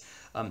things,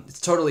 it's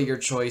totally your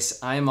choice.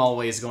 I'm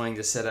always going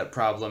to set up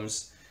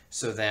problems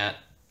so that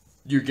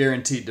you're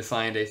guaranteed to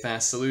find a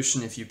fast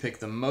solution if you pick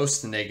the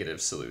most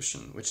negative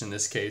solution, which in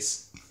this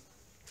case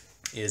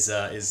is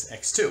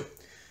x2.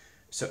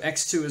 So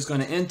x2 is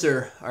going to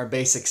enter our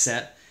basic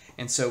set,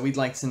 and so we'd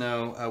like to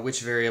know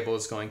which variable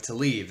is going to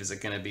leave. Is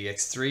it going to be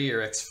x3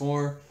 or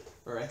x4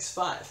 or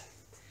x5?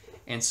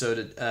 And so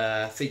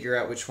to figure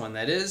out which one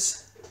that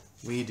is,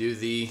 we do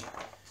the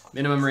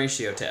minimum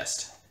ratio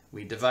test.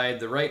 We divide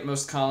the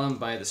rightmost column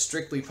by the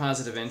strictly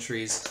positive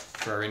entries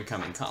for our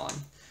incoming column.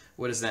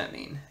 What does that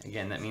mean?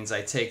 Again, that means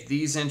I take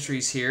these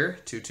entries here,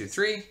 2, 2,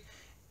 3,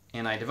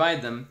 and I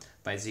divide them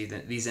by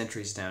these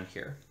entries down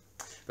here.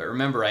 But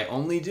remember, I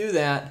only do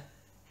that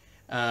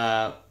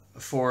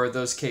for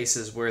those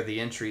cases where the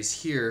entries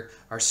here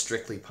are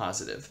strictly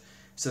positive.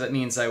 So that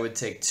means I would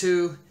take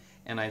 2,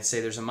 and I'd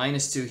say there's a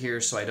minus 2 here,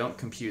 so I don't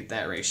compute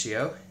that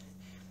ratio.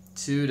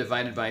 2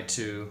 divided by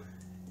 2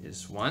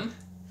 is 1.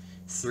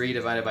 3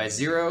 divided by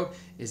 0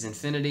 is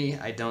infinity.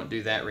 I don't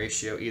do that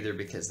ratio either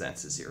because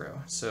that's a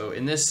 0. So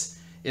in this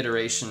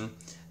iteration,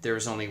 there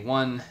is only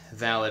one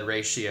valid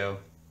ratio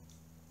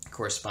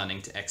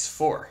corresponding to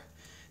x4.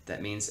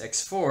 That means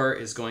x4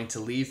 is going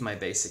to leave my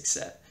basic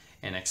set.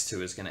 and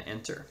x2 is going to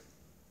enter.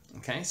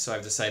 Okay, so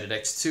I've decided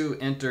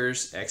x2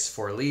 enters,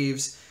 x4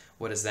 leaves.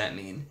 What does that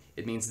mean?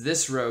 It means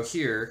this row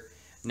here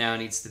now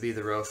needs to be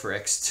the row for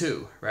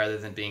x2 rather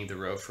than being the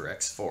row for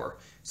x4.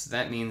 So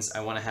that means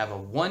I want to have a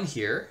 1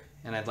 here,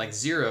 and I'd like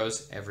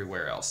zeros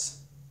everywhere else.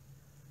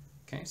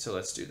 Okay, so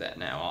let's do that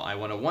now. I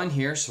want a 1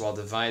 here, so I'll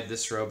divide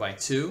this row by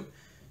 2.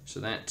 So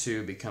that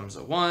 2 becomes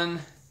a 1,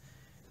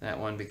 that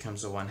 1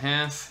 becomes a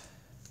 1/2,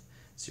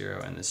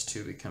 0, and this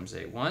 2 becomes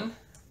a 1.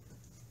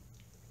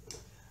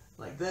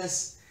 Like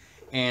this.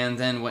 And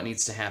then what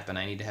needs to happen?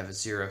 I need to have a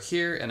 0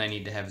 here, and I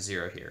need to have a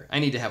 0 here. I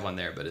need to have one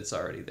there, but it's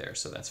already there,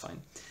 so that's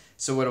fine.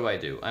 So what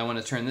do? I want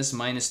to turn this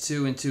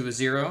 -2 into a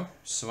 0,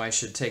 so I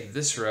should take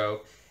this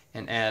row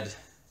and add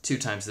 2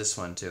 times this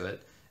one to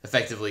it.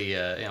 Effectively,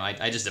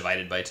 I just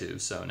divided by 2,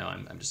 so now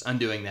I'm just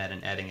undoing that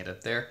and adding it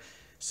up there.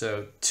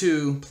 So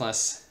 2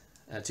 plus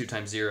 2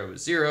 times 0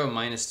 is 0,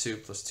 -2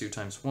 plus 2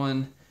 times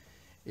 1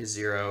 is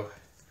 0,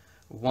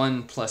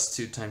 1 plus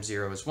 2 times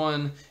 0 is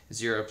 1,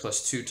 0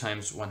 plus 2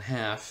 times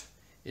 1/2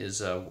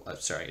 is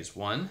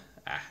 1.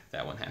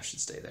 That 1/2 should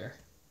stay there.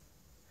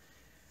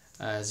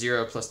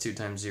 0 plus 2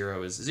 times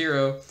 0 is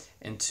 0,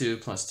 and 2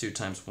 plus 2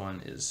 times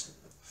 1 is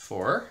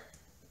 4.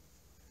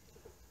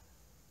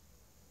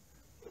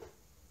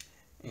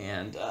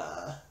 And,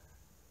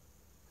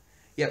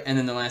 yep, and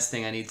then the last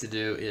thing I need to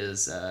do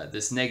is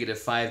this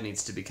 -5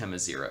 needs to become a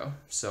 0.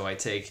 So I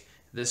take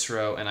this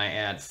row and I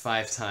add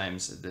 5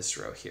 times this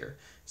row here.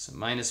 So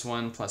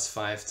 -1 plus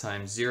 5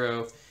 times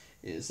 0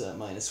 is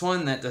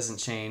 -1. That doesn't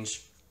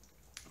change.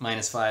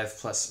 -5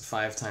 plus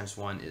 5 times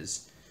 1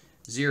 is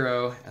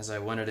 0, as I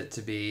wanted it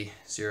to be.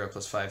 0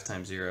 plus 5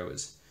 times 0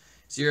 is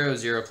 0.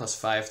 0 plus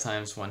 5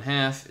 times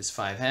 1/2 is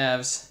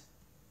 5/2.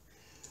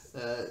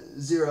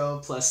 0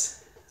 plus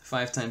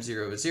 5 times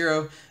 0 is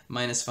 0.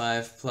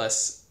 -5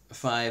 plus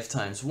 5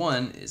 times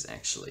 1 is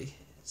actually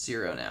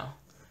 0 now.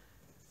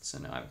 So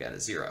now I've got a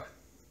 0.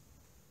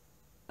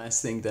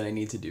 Last thing that I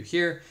need to do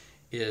here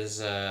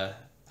is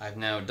I've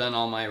now done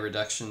all my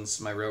reductions,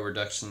 my row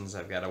reductions.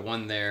 I've got a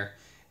 1 there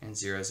and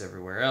zeros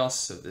everywhere else,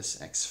 so this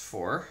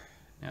x4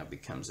 now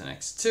becomes an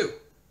x2.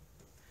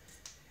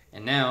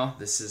 And now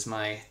this is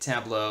my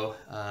tableau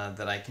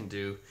that I can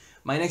do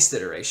my next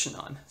iteration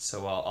on.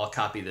 So I'll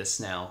copy this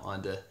now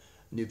onto a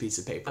new piece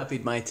of paper.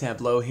 Copied my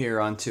tableau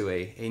here onto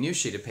a new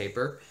sheet of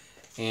paper,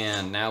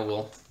 and now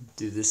we'll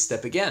do this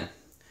step again.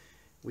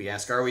 We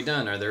ask, are we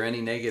done? Are there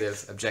any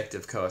negative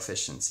objective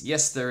coefficients?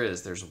 Yes, there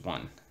is. There's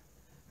 1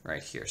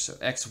 right here. So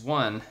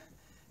x1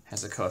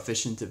 has a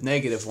coefficient of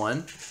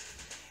 -1.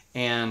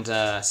 And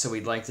so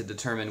we'd like to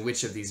determine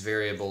which of these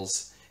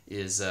variables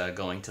is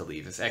going to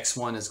leave. If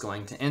x1 is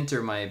going to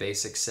enter my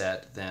basic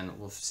set, then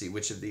we'll see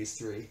which of these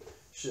 3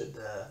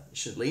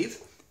 should leave.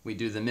 We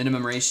do the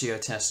minimum ratio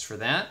test for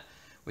that,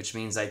 which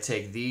means I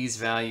take these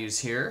values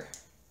here,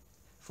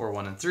 4,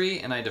 1, and 3,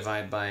 and I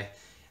divide by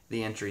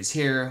the entries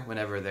here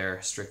whenever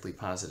they're strictly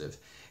positive.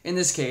 In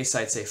this case,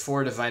 I'd say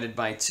 4 divided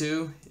by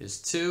 2 is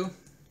 2.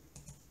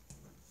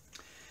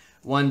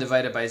 1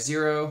 divided by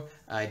 0,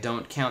 I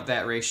don't count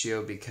that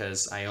ratio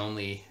because I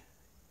only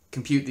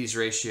compute these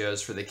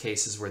ratios for the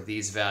cases where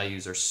these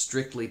values are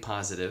strictly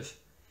positive.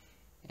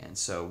 And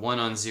so 1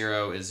 on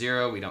 0 is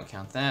 0, we don't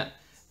count that.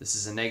 This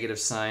is a negative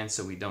sign,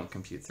 so we don't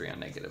compute 3 on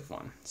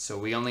 -1. So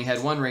we only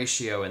had 1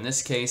 ratio in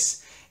this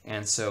case,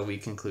 and so we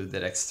conclude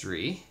that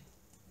x3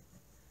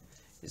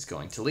 is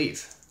going to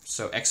leave.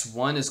 So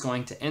x1 is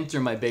going to enter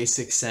my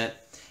basic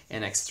set,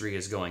 and x3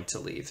 is going to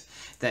leave.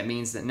 That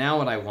means that now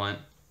what I want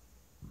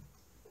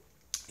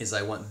is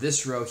I want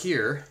this row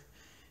here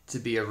to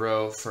be a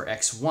row for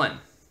x1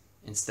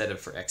 instead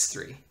of for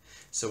x3.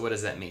 So what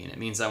does that mean? It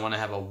means I want to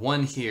have a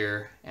 1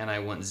 here, and I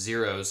want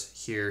zeros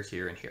here,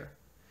 here, and here.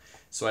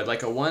 So I'd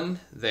like a 1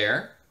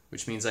 there,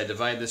 which means I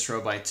divide this row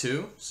by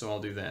 2, so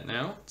I'll do that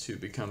now. 2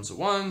 becomes a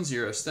 1,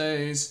 0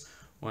 stays,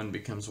 1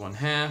 becomes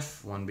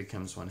 1/2, 1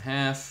 becomes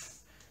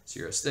 1/2,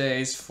 0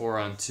 stays, 4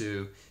 on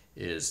 2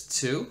 is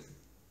 2.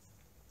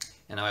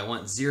 And now I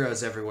want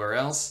zeros everywhere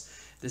else.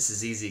 This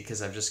is easy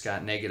because I've just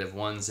got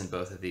 -1s in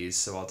both of these,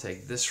 so I'll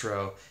take this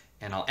row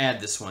and I'll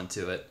add this one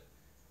to it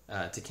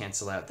to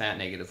cancel out that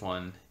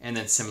 -1, and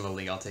then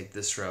similarly I'll take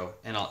this row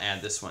and I'll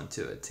add this one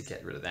to it to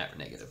get rid of that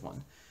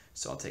 -1.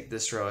 So I'll take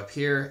this row up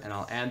here and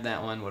I'll add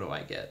that one. What do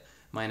I get?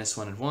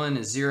 -1 and 1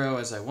 is 0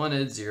 as I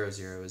wanted, 0,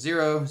 0 is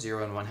 0,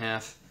 0 and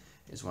 1/2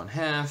 is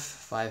 1/2,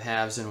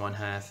 5/2 and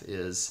 1/2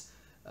 is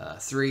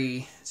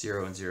 3,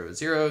 0 and 0 is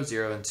 0,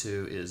 0 and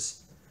 2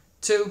 is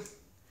 2.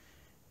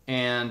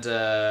 And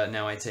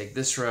now I take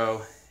this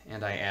row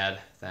and I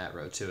add that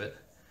row to it.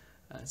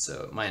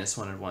 So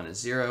 -1 and 1 is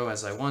 0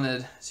 as I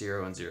wanted,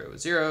 0 and 0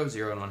 is 0,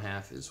 0 and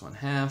 1/2 is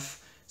 1/2,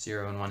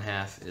 0 and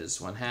 1/2 is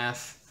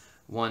 1/2,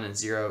 1 and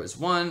 0 is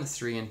 1,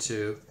 3 and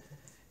 2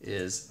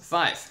 is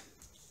 5.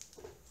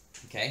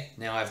 Okay,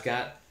 now I've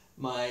got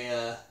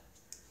my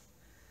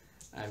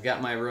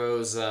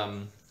rows,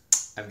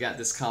 I've got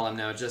this column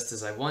now just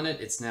as I want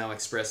it. It's now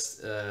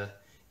expressed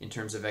in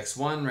terms of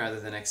x1 rather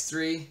than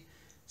x3.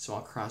 So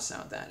I'll cross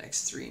out that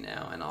x3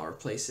 now, and I'll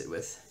replace it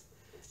with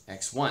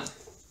x1.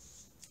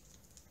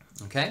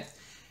 Okay?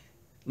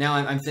 Now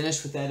I'm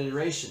finished with that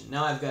iteration.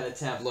 Now I've got a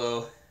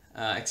tableau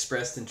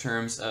expressed in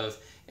terms of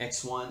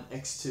x1,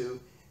 x2,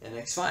 and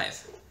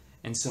x5.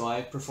 And so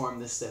I perform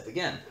this step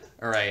again.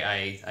 Or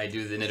I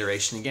do the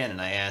iteration again,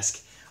 and I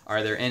ask,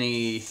 are there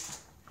any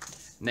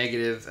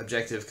negative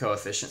objective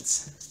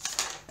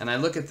coefficients? And I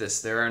look at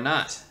this. There are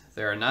not.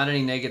 There are not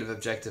any negative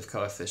objective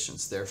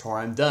coefficients. Therefore,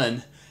 I'm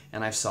done,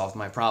 and I've solved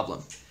my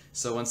problem.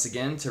 So once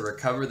again, to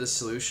recover the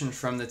solution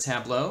from the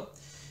tableau,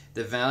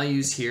 the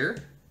values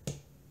here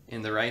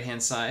in the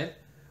right-hand side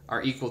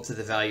are equal to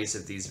the values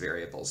of these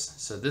variables.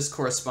 So this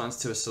corresponds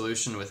to a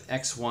solution with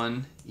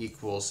x1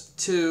 equals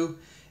 2,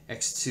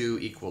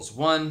 x2 equals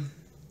 1,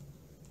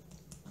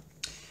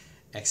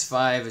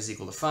 x5 is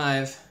equal to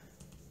 5,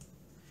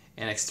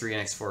 and x3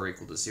 and x4 are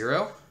equal to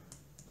 0.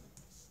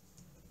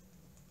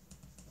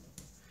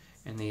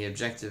 And the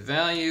objective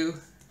value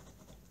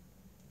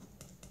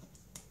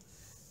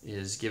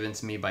is given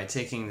to me by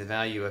taking the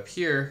value up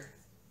here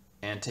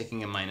and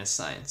taking a minus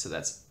sign. So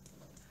that's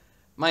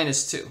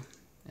minus 2.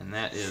 And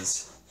that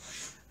is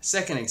a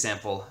second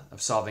example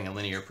of solving a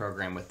linear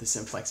program with the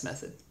simplex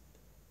method.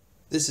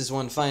 This is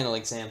one final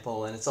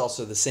example, and it's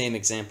also the same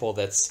example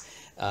that's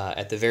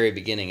at the very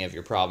beginning of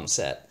your problem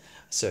set.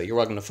 So you're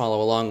welcome to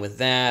follow along with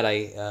that.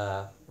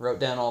 I wrote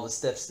down all the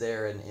steps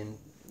there in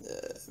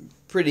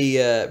pretty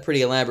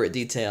elaborate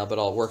detail, but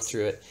I'll work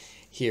through it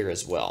here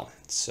as well.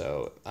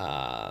 So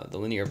the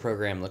linear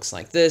program looks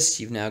like this.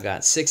 You've now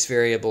got 6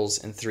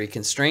 variables and 3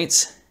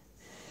 constraints.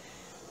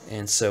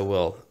 And so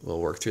we'll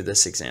work through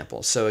this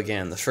example. So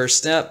again, the first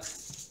step,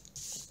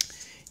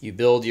 you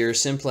build your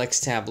simplex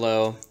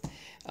tableau,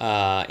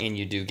 and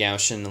you do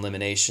Gaussian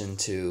elimination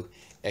to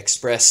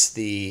express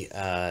the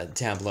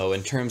tableau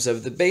in terms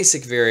of the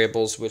basic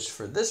variables, which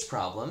for this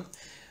problem,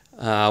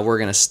 we're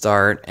going to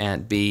start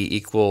at b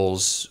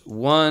equals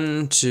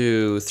 1,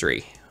 2,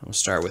 3. We'll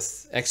start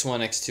with x1,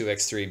 x2,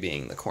 x3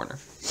 being the corner.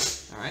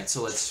 All right,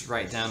 so let's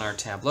write down our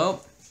tableau.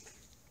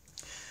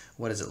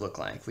 What does it look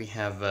like? We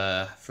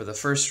have, for the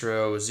first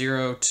row,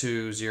 0,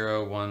 2,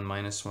 0, 1,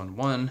 minus 1,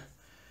 1.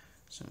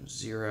 So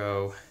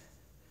 0,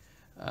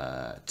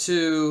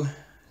 2,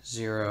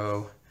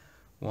 0,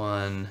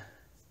 1,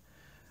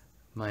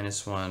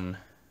 minus 1,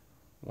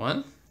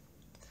 1.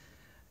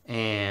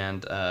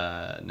 And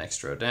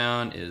next row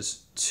down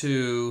is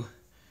 2,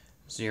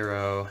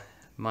 0,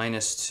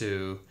 minus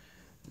 2,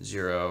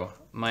 0,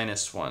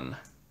 minus 1,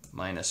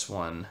 minus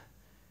 1,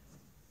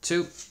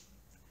 2.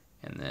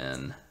 And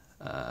then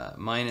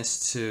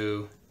minus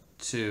 2,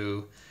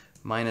 2,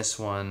 minus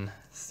 1,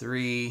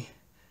 3,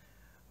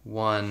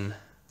 1,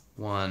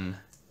 1,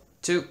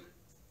 2.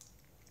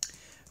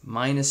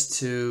 Minus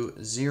 2,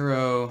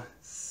 0,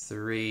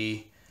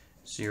 3,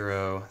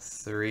 0,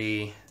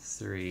 3,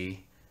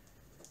 3,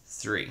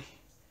 3.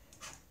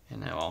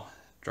 And now I'll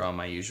draw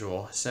my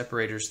usual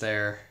separators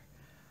there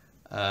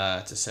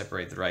to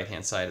separate the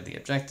right-hand side of the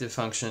objective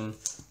function.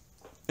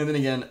 And then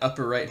again,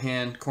 upper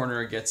right-hand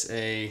corner gets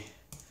a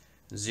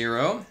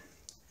 0.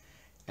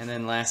 And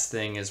then last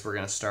thing is we're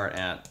going to start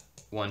at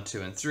 1,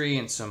 2, and 3.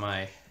 And so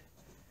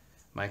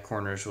my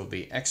corners will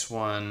be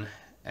x1,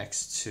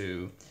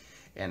 x2,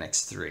 and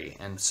x3.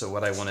 And so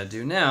what I want to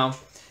do now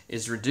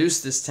is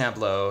reduce this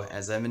tableau,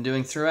 as I've been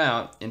doing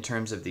throughout, in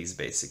terms of these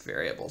basic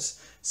variables.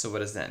 So what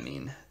does that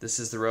mean? This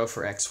is the row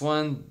for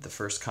x1. The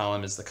first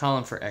column is the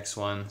column for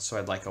x1. So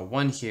I'd like a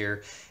 1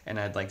 here, and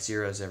I'd like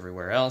zeros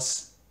everywhere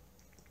else.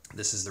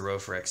 This is the row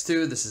for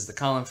x2. This is the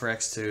column for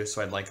x2.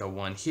 So I'd like a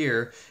 1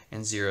 here,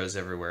 and zeros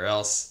everywhere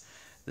else.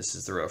 This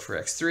is the row for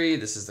x3.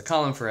 This is the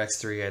column for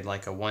x3. I'd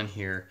like a 1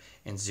 here,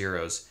 and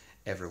zeros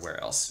everywhere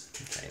else.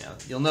 Okay, now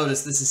you'll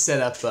notice this is set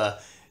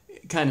up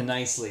kind of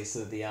nicely so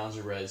that the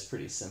algebra is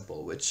pretty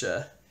simple, which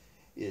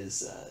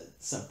is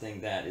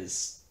something that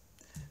is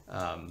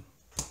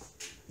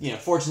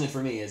fortunate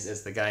for me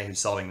as the guy who's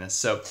solving this.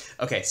 So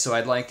okay, so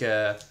I'd like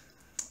a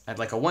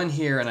 1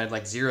 here, and I'd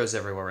like zeros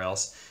everywhere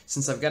else.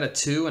 Since I've got a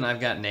 2 and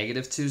I've got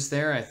negative 2's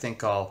there, I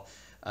think I'll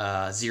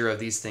zero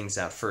these things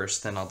out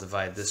first, then I'll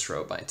divide this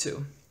row by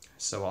 2.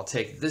 So I'll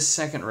take this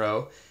second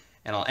row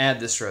and I'll add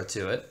this row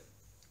to it.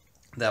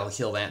 That'll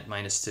kill that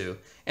minus 2.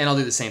 And I'll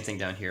do the same thing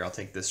down here. I'll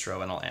take this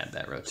row and I'll add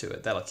that row to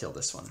it. That'll kill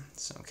this one.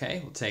 So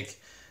okay, we'll take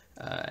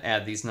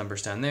add these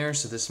numbers down there.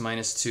 So this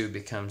minus 2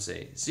 becomes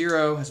a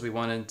 0 as we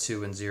wanted.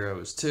 2 and 0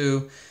 is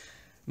 2.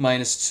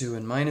 Minus 2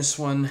 and minus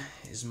 1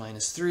 is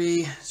minus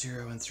 3.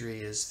 0 and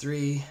 3 is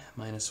 3.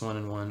 Minus 1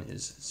 and 1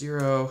 is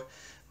 0.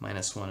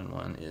 Minus 1 and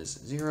 1 is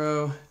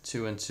 0.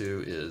 2 and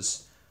 2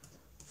 is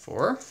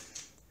 4.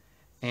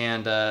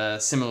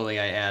 And similarly,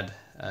 I add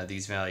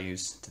these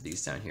values to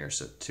these down here.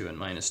 So 2 and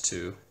minus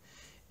 2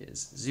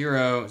 is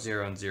 0.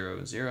 0 and 0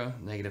 is 0.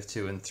 Negative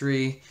 2 and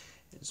 3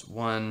 is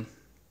 1.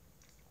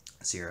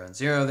 0 and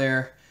 0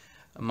 there.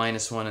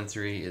 Minus 1 and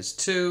 3 is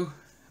 2.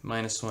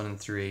 Minus 1 and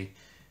 3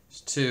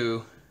 is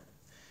 2.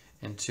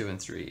 And 2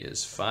 and 3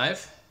 is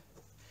 5.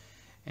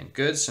 And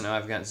good, so now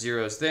I've got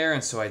zeros there,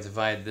 and so I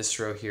divide this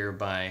row here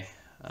by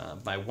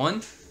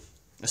 1.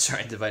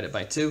 Sorry, I divide it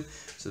by 2.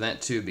 So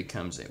that 2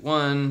 becomes a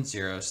 1.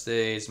 0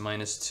 stays.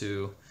 Minus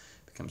 2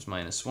 becomes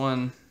minus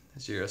 1.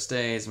 0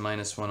 stays.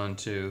 Minus 1 on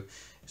 2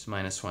 is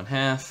minus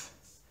 1/2.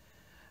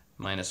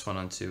 Minus 1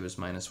 on 2 is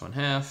minus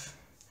 1/2.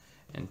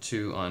 And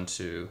 2 on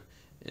 2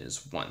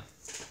 is 1.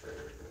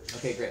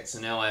 Okay, great.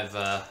 So now I've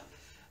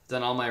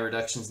done all my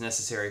reductions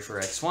necessary for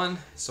x1.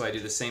 So I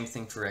do the same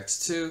thing for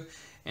x2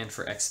 and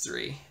for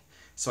x3.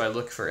 So I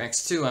look for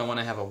x2. I want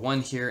to have a 1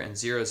 here and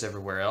zeros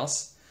everywhere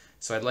else.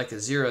 So I'd like a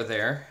 0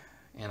 there.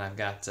 And I've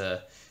got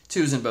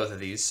 2's in both of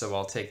these. So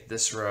I'll take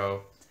this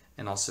row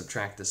and I'll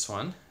subtract this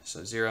one.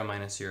 So 0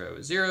 minus 0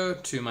 is 0.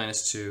 2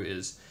 minus 2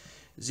 is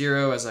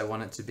 0, as I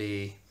want it to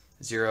be.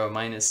 0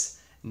 minus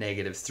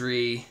negative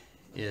 3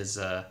 is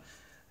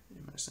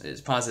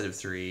positive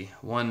 3.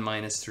 1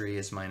 minus 3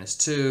 is minus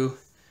 2.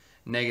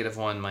 Negative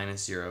 1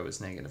 minus 0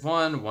 is negative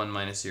 1. 1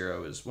 minus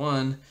 0 is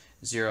 1.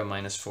 0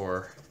 minus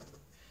 4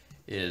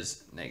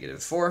 is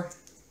negative 4.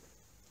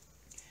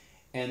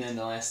 And then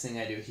the last thing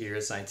I do here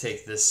is I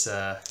take this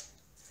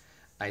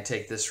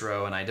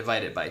row and I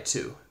divide it by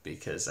 2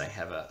 because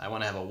I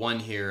want to have a 1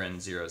 here and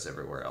zeros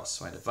everywhere else.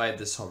 So I divide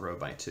this whole row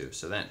by 2.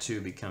 So that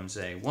 2 becomes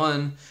a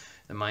 1.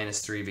 The minus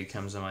 3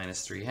 becomes a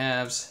minus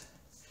 3/2.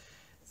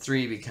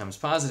 3 becomes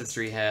positive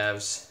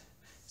 3/2.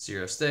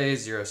 0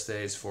 stays. 0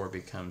 stays. 4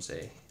 becomes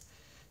a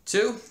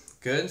 2.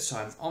 Good. So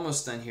I'm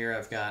almost done here.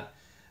 I've got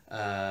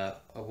a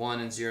 1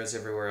 and zeros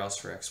everywhere else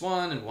for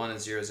x1 and 1 and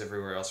zeros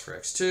everywhere else for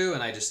x2.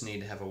 And I just need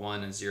to have a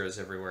 1 and zeros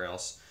everywhere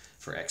else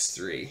for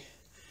x3.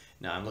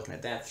 Now I'm looking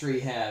at that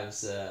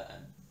 3/2.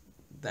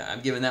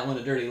 I'm giving that one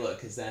a dirty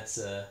look because that's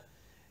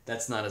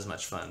not as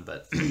much fun.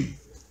 But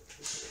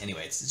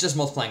anyway, it's just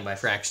multiplying by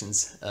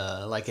fractions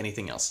like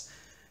anything else.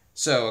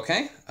 So,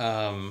 okay,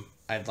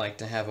 I'd like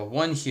to have a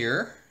 1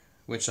 here,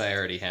 which I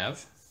already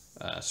have.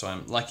 So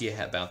I'm lucky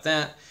about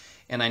that.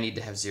 And I need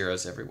to have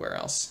zeros everywhere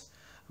else.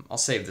 I'll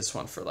save this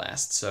one for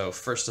last. So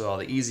first of all,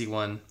 the easy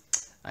one,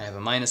 I have a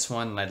minus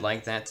 1, and I'd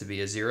like that to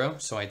be a 0.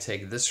 So I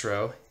take this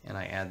row, and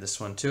I add this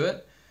one to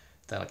it.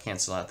 That'll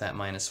cancel out that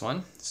minus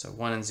 1. So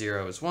 1 and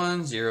 0 is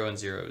 1, 0 and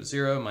 0 is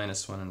 0,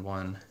 minus 1 and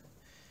 1,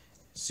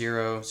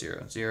 0,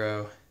 0,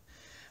 0.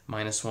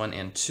 Minus 1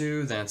 and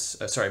 2, that's,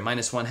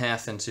 minus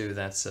 1/2 and 2,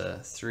 that's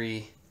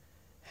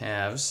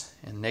 3/2.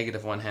 And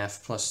negative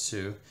 1/2 plus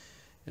 2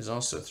 is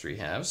also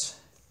 3/2.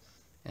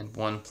 And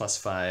 1 plus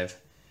 5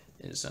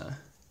 is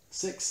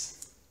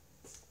 6.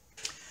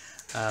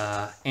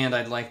 And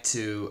I'd like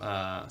to,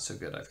 so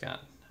good,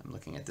 I'm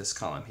looking at this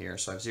column here.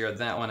 So I've zeroed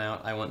that one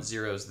out. I want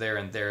zeros there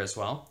and there as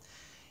well.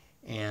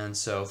 And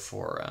so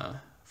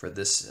for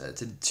this,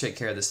 to take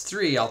care of this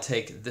 3, I'll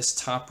take this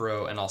top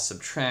row and I'll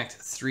subtract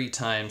 3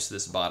 times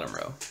this bottom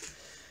row.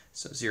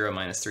 So 0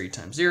 minus 3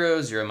 times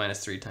 0, 0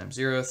 minus 3 times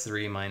 0,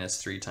 3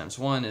 minus 3 times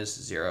 1 is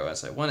 0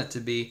 as I want it to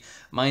be.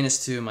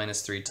 Minus 2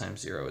 minus 3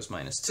 times 0 is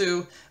minus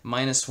 2.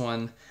 Minus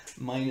 1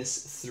 minus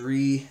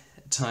 3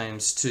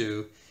 times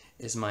 2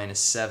 is minus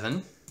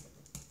 7.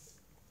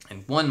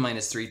 And 1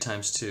 minus 3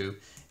 times 2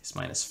 is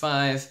minus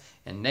 5.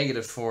 And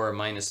negative 4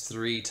 minus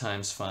 3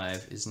 times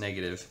 5 is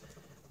negative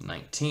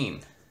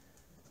 19.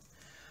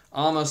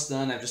 Almost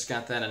done. I've just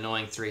got that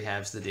annoying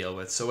 3/2 to deal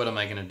with. So what am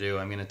I going to do?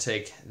 I'm going to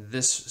take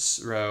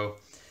this row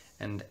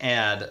and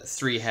add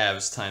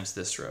 3/2 times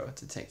this row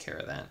to take care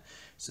of that.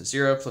 So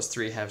 0 plus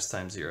 3/2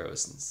 times 0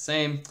 is the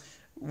same.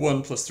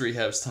 1 plus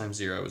 3/2 times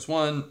 0 is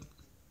 1.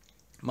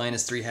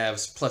 Minus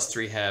 3/2 plus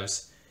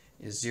 3/2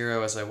 is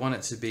 0 as I want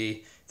it to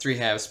be.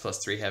 3/2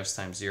 plus 3/2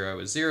 times 0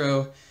 is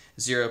 0.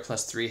 0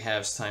 plus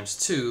 3/2 times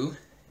 2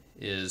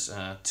 is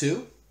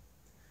 2.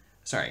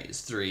 Sorry,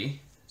 is 3.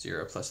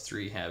 0 plus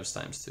 3/2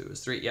 times 2 is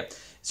 3. Yep.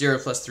 0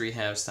 plus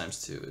 3/2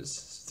 times 2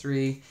 is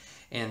 3.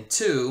 And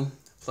 2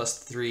 plus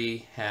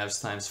 3/2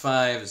 times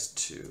 5 is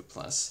 2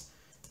 plus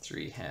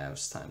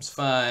 3/2 times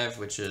 5,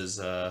 which is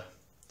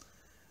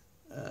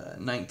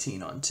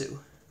 19 on 2.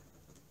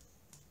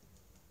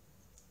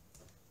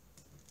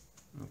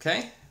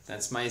 Okay,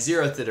 that's my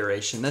 0th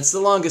iteration. That's the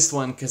longest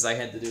one because I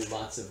had to do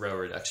lots of row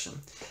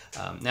reduction.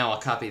 Now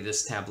I'll copy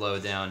this tableau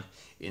down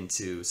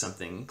into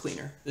something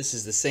cleaner. This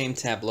is the same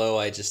tableau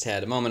I just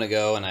had a moment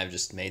ago, and I've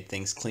just made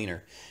things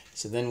cleaner.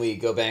 So then we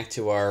go back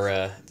to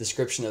our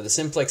description of the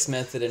simplex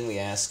method, and we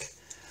ask,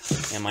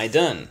 am I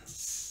done?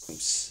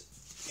 Oops.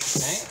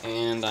 Okay,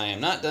 and I am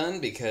not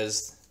done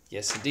because,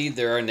 yes, indeed,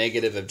 there are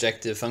negative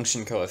objective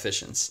function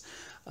coefficients.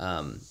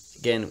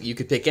 Again, you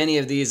could pick any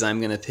of these. I'm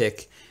going to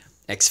pick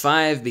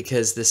x5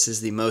 because this is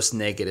the most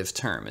negative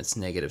term. It's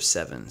negative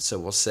 7. So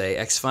we'll say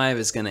x5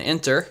 is going to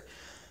enter.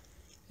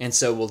 And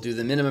so we'll do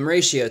the minimum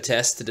ratio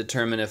test to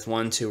determine if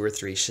 1, 2, or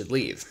 3 should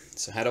leave.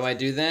 So how do I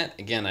do that?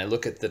 Again, I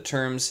look at the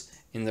terms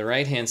in the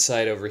right-hand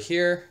side over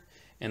here,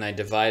 and I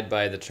divide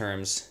by the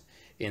terms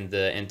in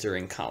the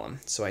entering column.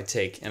 So I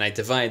take, and I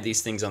divide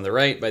these things on the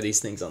right by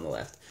these things on the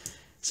left.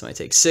 So I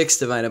take 6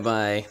 divided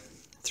by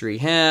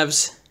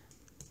 3/2,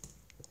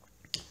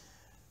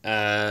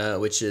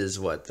 which is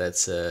what?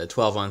 That's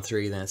 12 on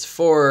 3, that's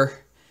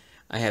 4.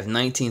 I have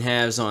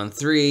 19/2 on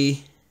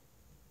 3.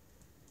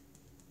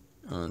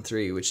 On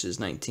 3, which is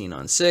 19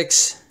 on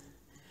 6,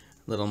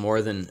 a little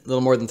more than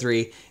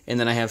 3, and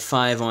then I have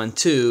 5 on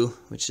 2,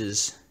 which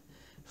is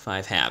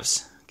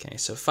 5/2. Okay,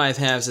 so 5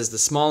 halves is the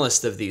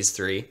smallest of these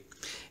three,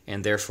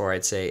 and therefore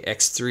I'd say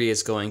x3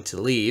 is going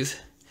to leave,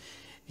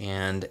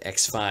 and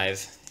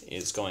x5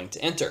 is going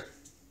to enter.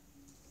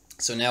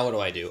 So now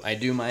what do? I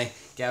do my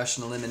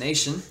Gaussian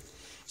elimination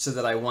so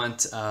that I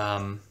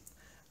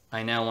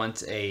now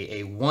want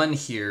a 1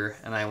 here,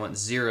 and I want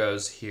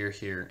zeros here,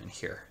 here, and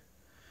here.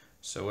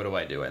 So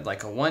what do? I'd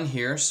like a 1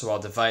 here, so I'll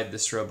divide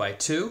this row by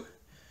 2.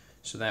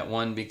 So that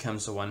 1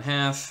 becomes a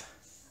 1/2,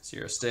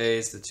 0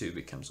 stays, the 2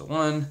 becomes a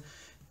 1,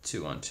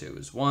 2 on 2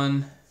 is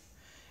 1,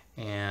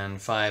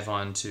 and 5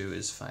 on 2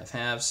 is 5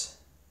 halves.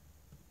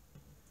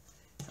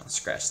 I'll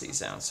scratch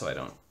these out so I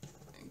don't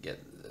get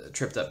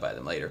tripped up by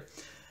them later.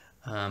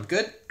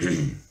 Good.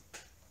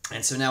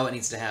 And so now what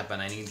needs to happen?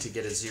 I need to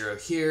get a 0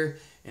 here,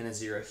 and a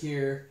 0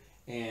 here,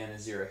 and a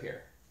 0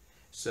 here.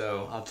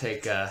 So I'll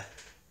take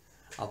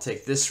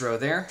this row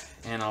there,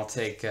 and I'll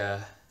take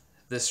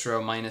this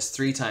row minus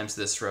 3 times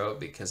this row,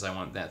 because I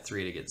want that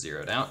 3 to get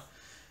zeroed out.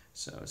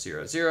 So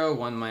 0, 0,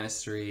 1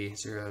 minus 3,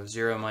 0,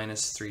 0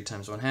 minus 3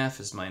 times 1/2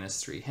 is minus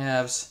 3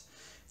 halves.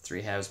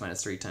 3 halves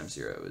minus 3 times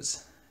 0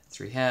 is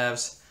 3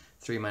 halves.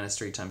 3 minus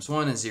 3 times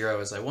 1 is 0,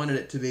 as I wanted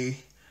it to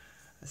be.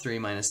 3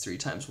 minus 3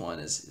 times 1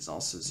 is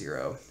also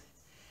 0.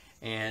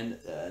 And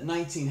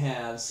 19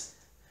 halves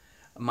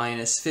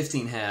minus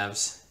 15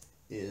 halves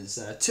is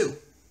 2.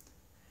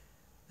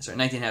 Sorry,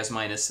 19 halves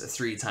minus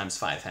 3 times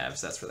 5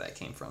 halves, that's where that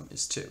came from,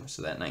 is 2.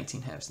 So that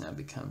 19 halves now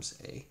becomes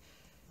a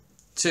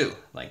 2,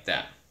 like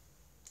that.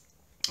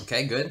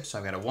 Okay, good. So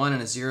I've got a 1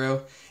 and a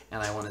 0,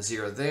 and I want a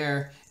 0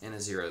 there and a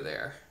 0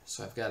 there.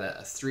 So I've got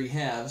a 3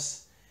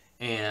 halves,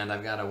 and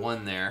I've got a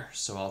 1 there.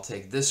 So I'll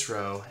take this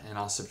row, and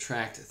I'll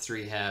subtract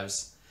 3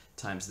 halves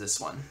times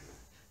this one.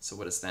 So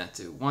what does that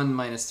do? 1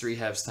 minus 3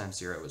 halves times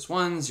 0 is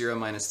 1. 0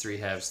 minus 3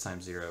 halves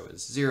times 0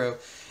 is 0.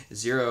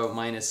 0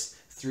 minus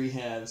 3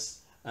 halves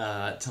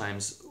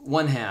times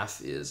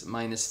 1/2 is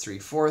minus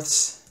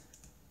 3/4.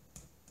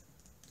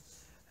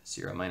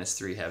 0 minus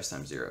 3 halves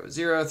times 0 is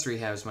 0. 3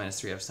 halves minus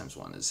 3 halves times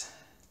 1 is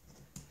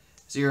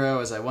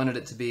 0, as I wanted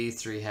it to be.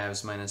 3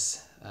 halves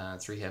minus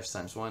 3 halves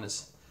times 1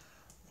 is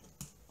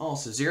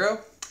also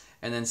 0.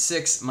 And then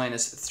 6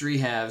 minus 3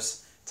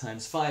 halves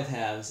times 5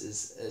 halves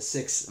is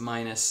 6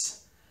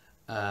 minus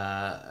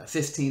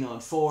 15 on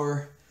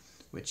 4,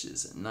 which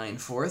is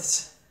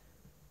 9/4.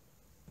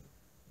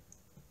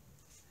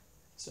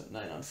 So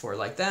 9 on 4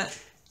 like that.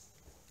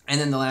 And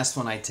then the last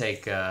one I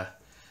take,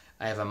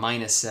 I have a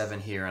minus 7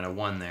 here and a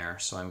 1 there,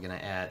 so I'm going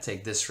to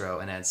take this row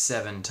and add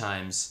 7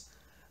 times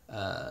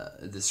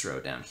this row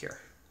down here.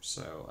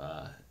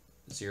 So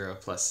 0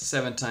 plus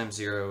 7 times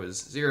 0 is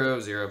 0,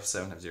 0 plus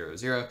 7 times 0 is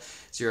 0,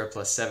 0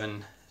 plus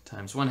 7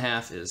 times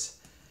 1/2 is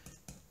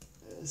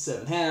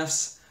 7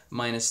 halves,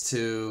 minus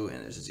 2,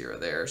 and there's a 0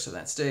 there, so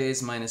that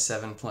stays. Minus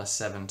 7 plus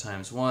 7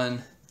 times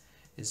 1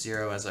 is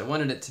 0, as I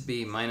wanted it to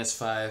be. Minus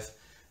 5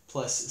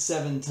 plus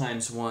 7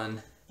 times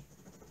 1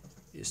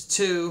 is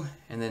 2,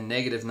 and then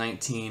negative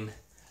 19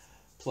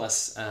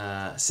 plus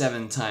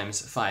 7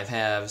 times 5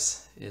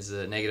 halves is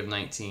a negative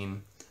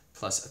 19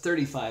 plus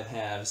 35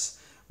 halves,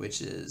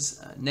 which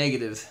is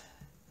negative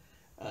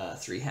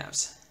 3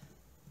 halves.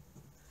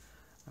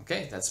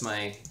 Okay, that's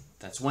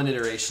one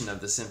iteration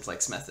of the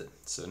simplex method.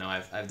 So now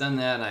I've done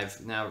that, and I've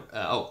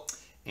now,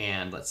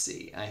 and let's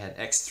see, I had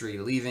x3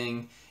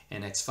 leaving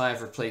and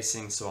x5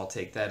 replacing, so I'll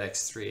take that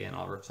x3 and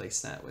I'll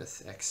replace that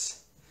with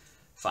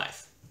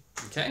x5.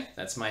 Okay,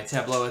 that's my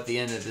tableau at the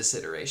end of this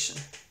iteration.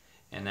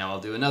 And now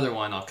I'll do another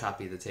one. I'll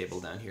copy the table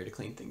down here to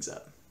clean things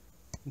up.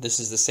 This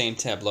is the same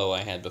tableau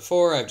I had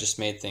before. I've just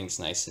made things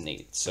nice and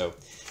neat. So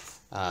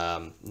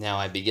now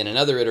I begin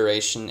another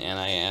iteration and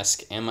I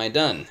ask, am I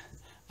done?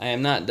 I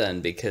am not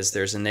done, because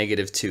there's a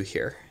negative 2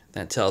 here.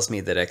 That tells me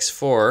that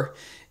x4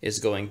 is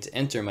going to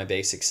enter my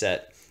basic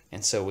set,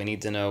 and so we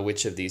need to know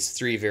which of these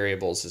 3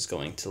 variables is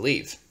going to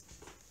leave.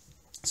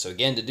 So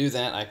again, to do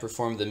that, I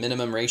perform the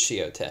minimum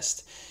ratio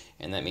test,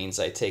 and that means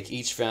I take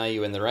each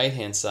value in the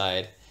right-hand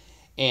side,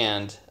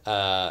 and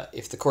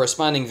if the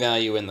corresponding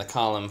value in the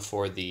column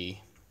for the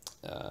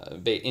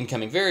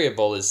incoming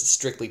variable is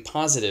strictly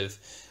positive,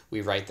 we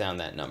write down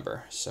that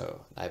number.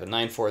 So I have a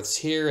 9/4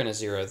 here and a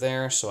 0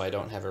 there, so I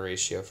don't have a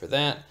ratio for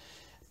that.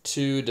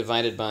 2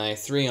 divided by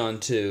 3 on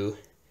 2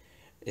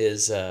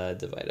 is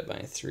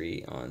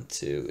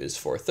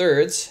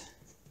 4/3.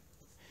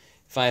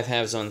 5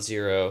 halves on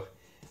 0,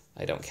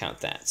 I don't count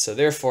that. So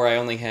therefore I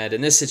only had,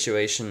 in this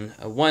situation,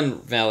 a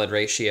 1 valid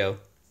ratio,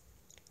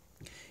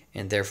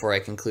 and therefore I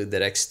conclude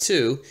that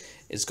x2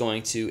 is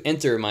going to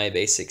enter my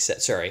basic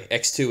set. Sorry,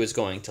 x2 is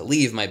going to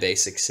leave my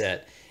basic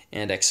set,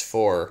 and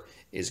x4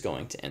 is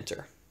going to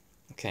enter.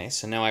 Okay,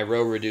 so now I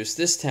row reduce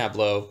this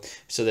tableau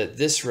so that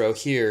this row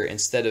here,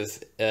 instead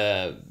of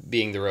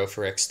being the row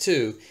for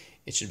x2,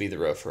 it should be the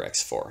row for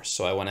x4.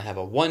 So I want to have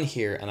a 1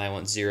 here, and I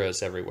want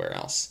zeros everywhere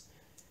else.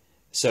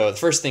 So the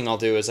first thing I'll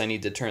do is I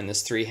need to turn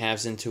this 3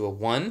 halves into a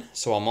 1,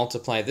 so I'll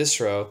multiply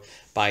this row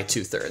by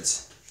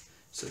 2/3.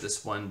 So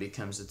this 1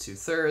 becomes a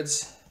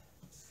 2/3.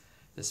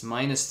 This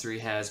minus 3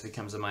 halves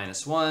becomes a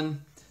minus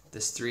 1.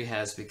 This 3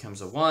 halves becomes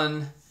a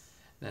 1.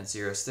 That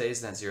 0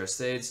 stays, that 0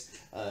 stays.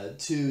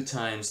 2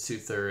 times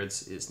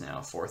 2/3 is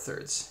now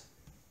 4/3.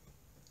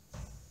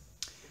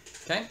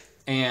 Okay,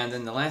 and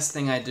then the last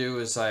thing I do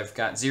is I've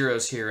got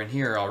zeros here and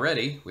here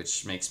already,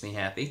 which makes me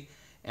happy,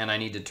 and I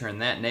need to turn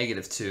that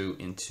 -2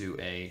 into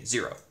a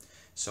 0.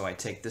 So I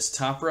take this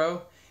top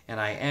row and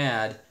I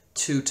add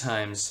 2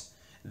 times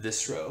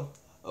this row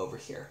over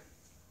here.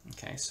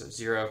 Okay, so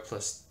 0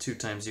 plus 2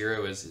 times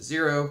 0 is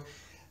 0.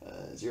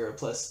 0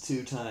 plus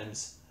 2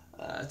 times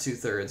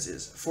 2/3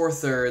 is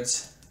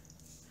 4/3.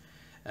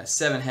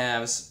 7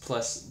 halves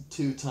plus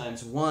 2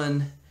 times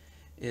 1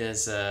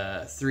 is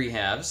 3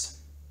 halves.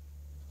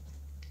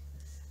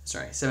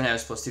 Sorry, 7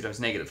 halves plus 2 times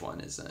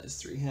 -1 is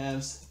 3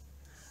 halves.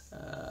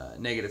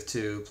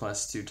 -2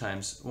 plus 2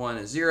 times 1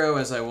 is 0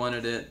 as I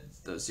wanted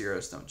it. Those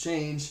zeros don't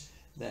change.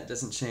 That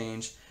doesn't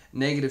change.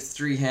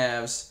 -3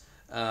 halves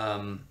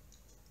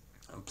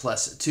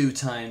plus 2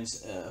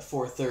 times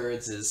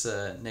 4/3 is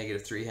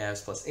 -3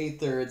 halves plus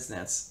 8/3.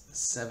 That's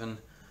 7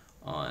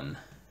 on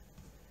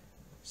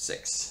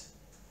 6.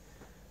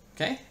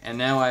 Okay, and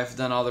now I've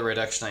done all the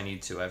reduction I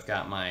need to. I've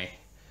got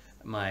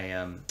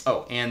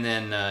and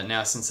then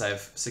now since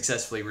I've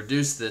successfully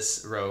reduced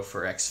this row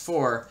for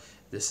x4,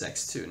 this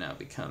x2 now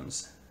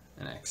becomes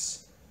an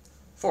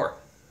x4,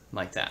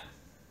 like that.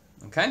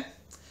 Okay?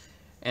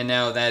 And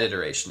now that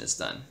iteration is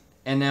done.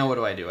 And now what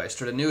do? I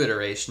start a new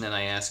iteration and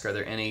I ask, are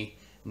there any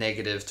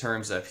negative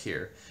terms up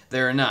here?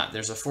 There are not.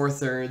 There's a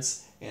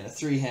 4/3 and a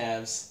 3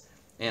 halves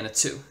and a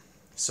 2.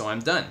 So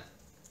I'm done.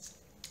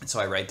 And so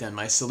I write down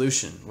my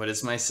solution. What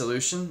is my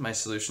solution? My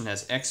solution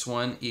has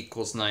x1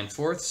 equals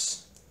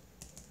 9/4.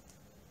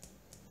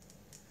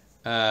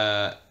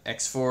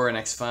 X4 and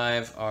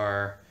x5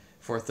 are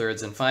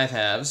 4/3 and 5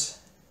 halves.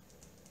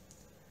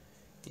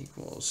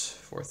 Equals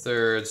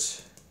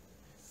 4/3.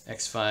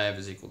 x5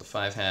 is equal to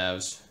 5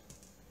 halves.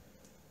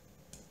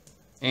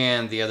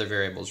 And the other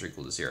variables are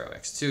equal to 0.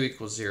 x2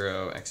 equals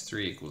 0,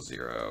 x3 equals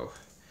 0,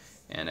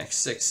 and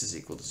x6 is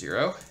equal to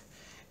 0.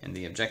 And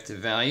the objective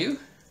value,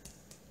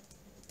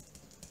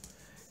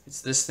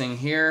 it's this thing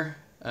here,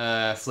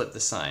 flip the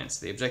sign. So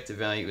the objective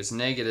value is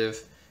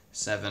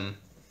 -7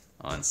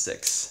 on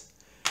 6.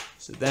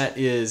 So that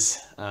is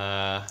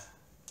the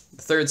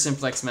third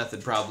simplex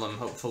method problem.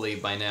 Hopefully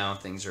by now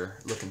things are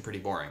looking pretty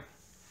boring.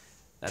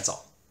 That's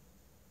all.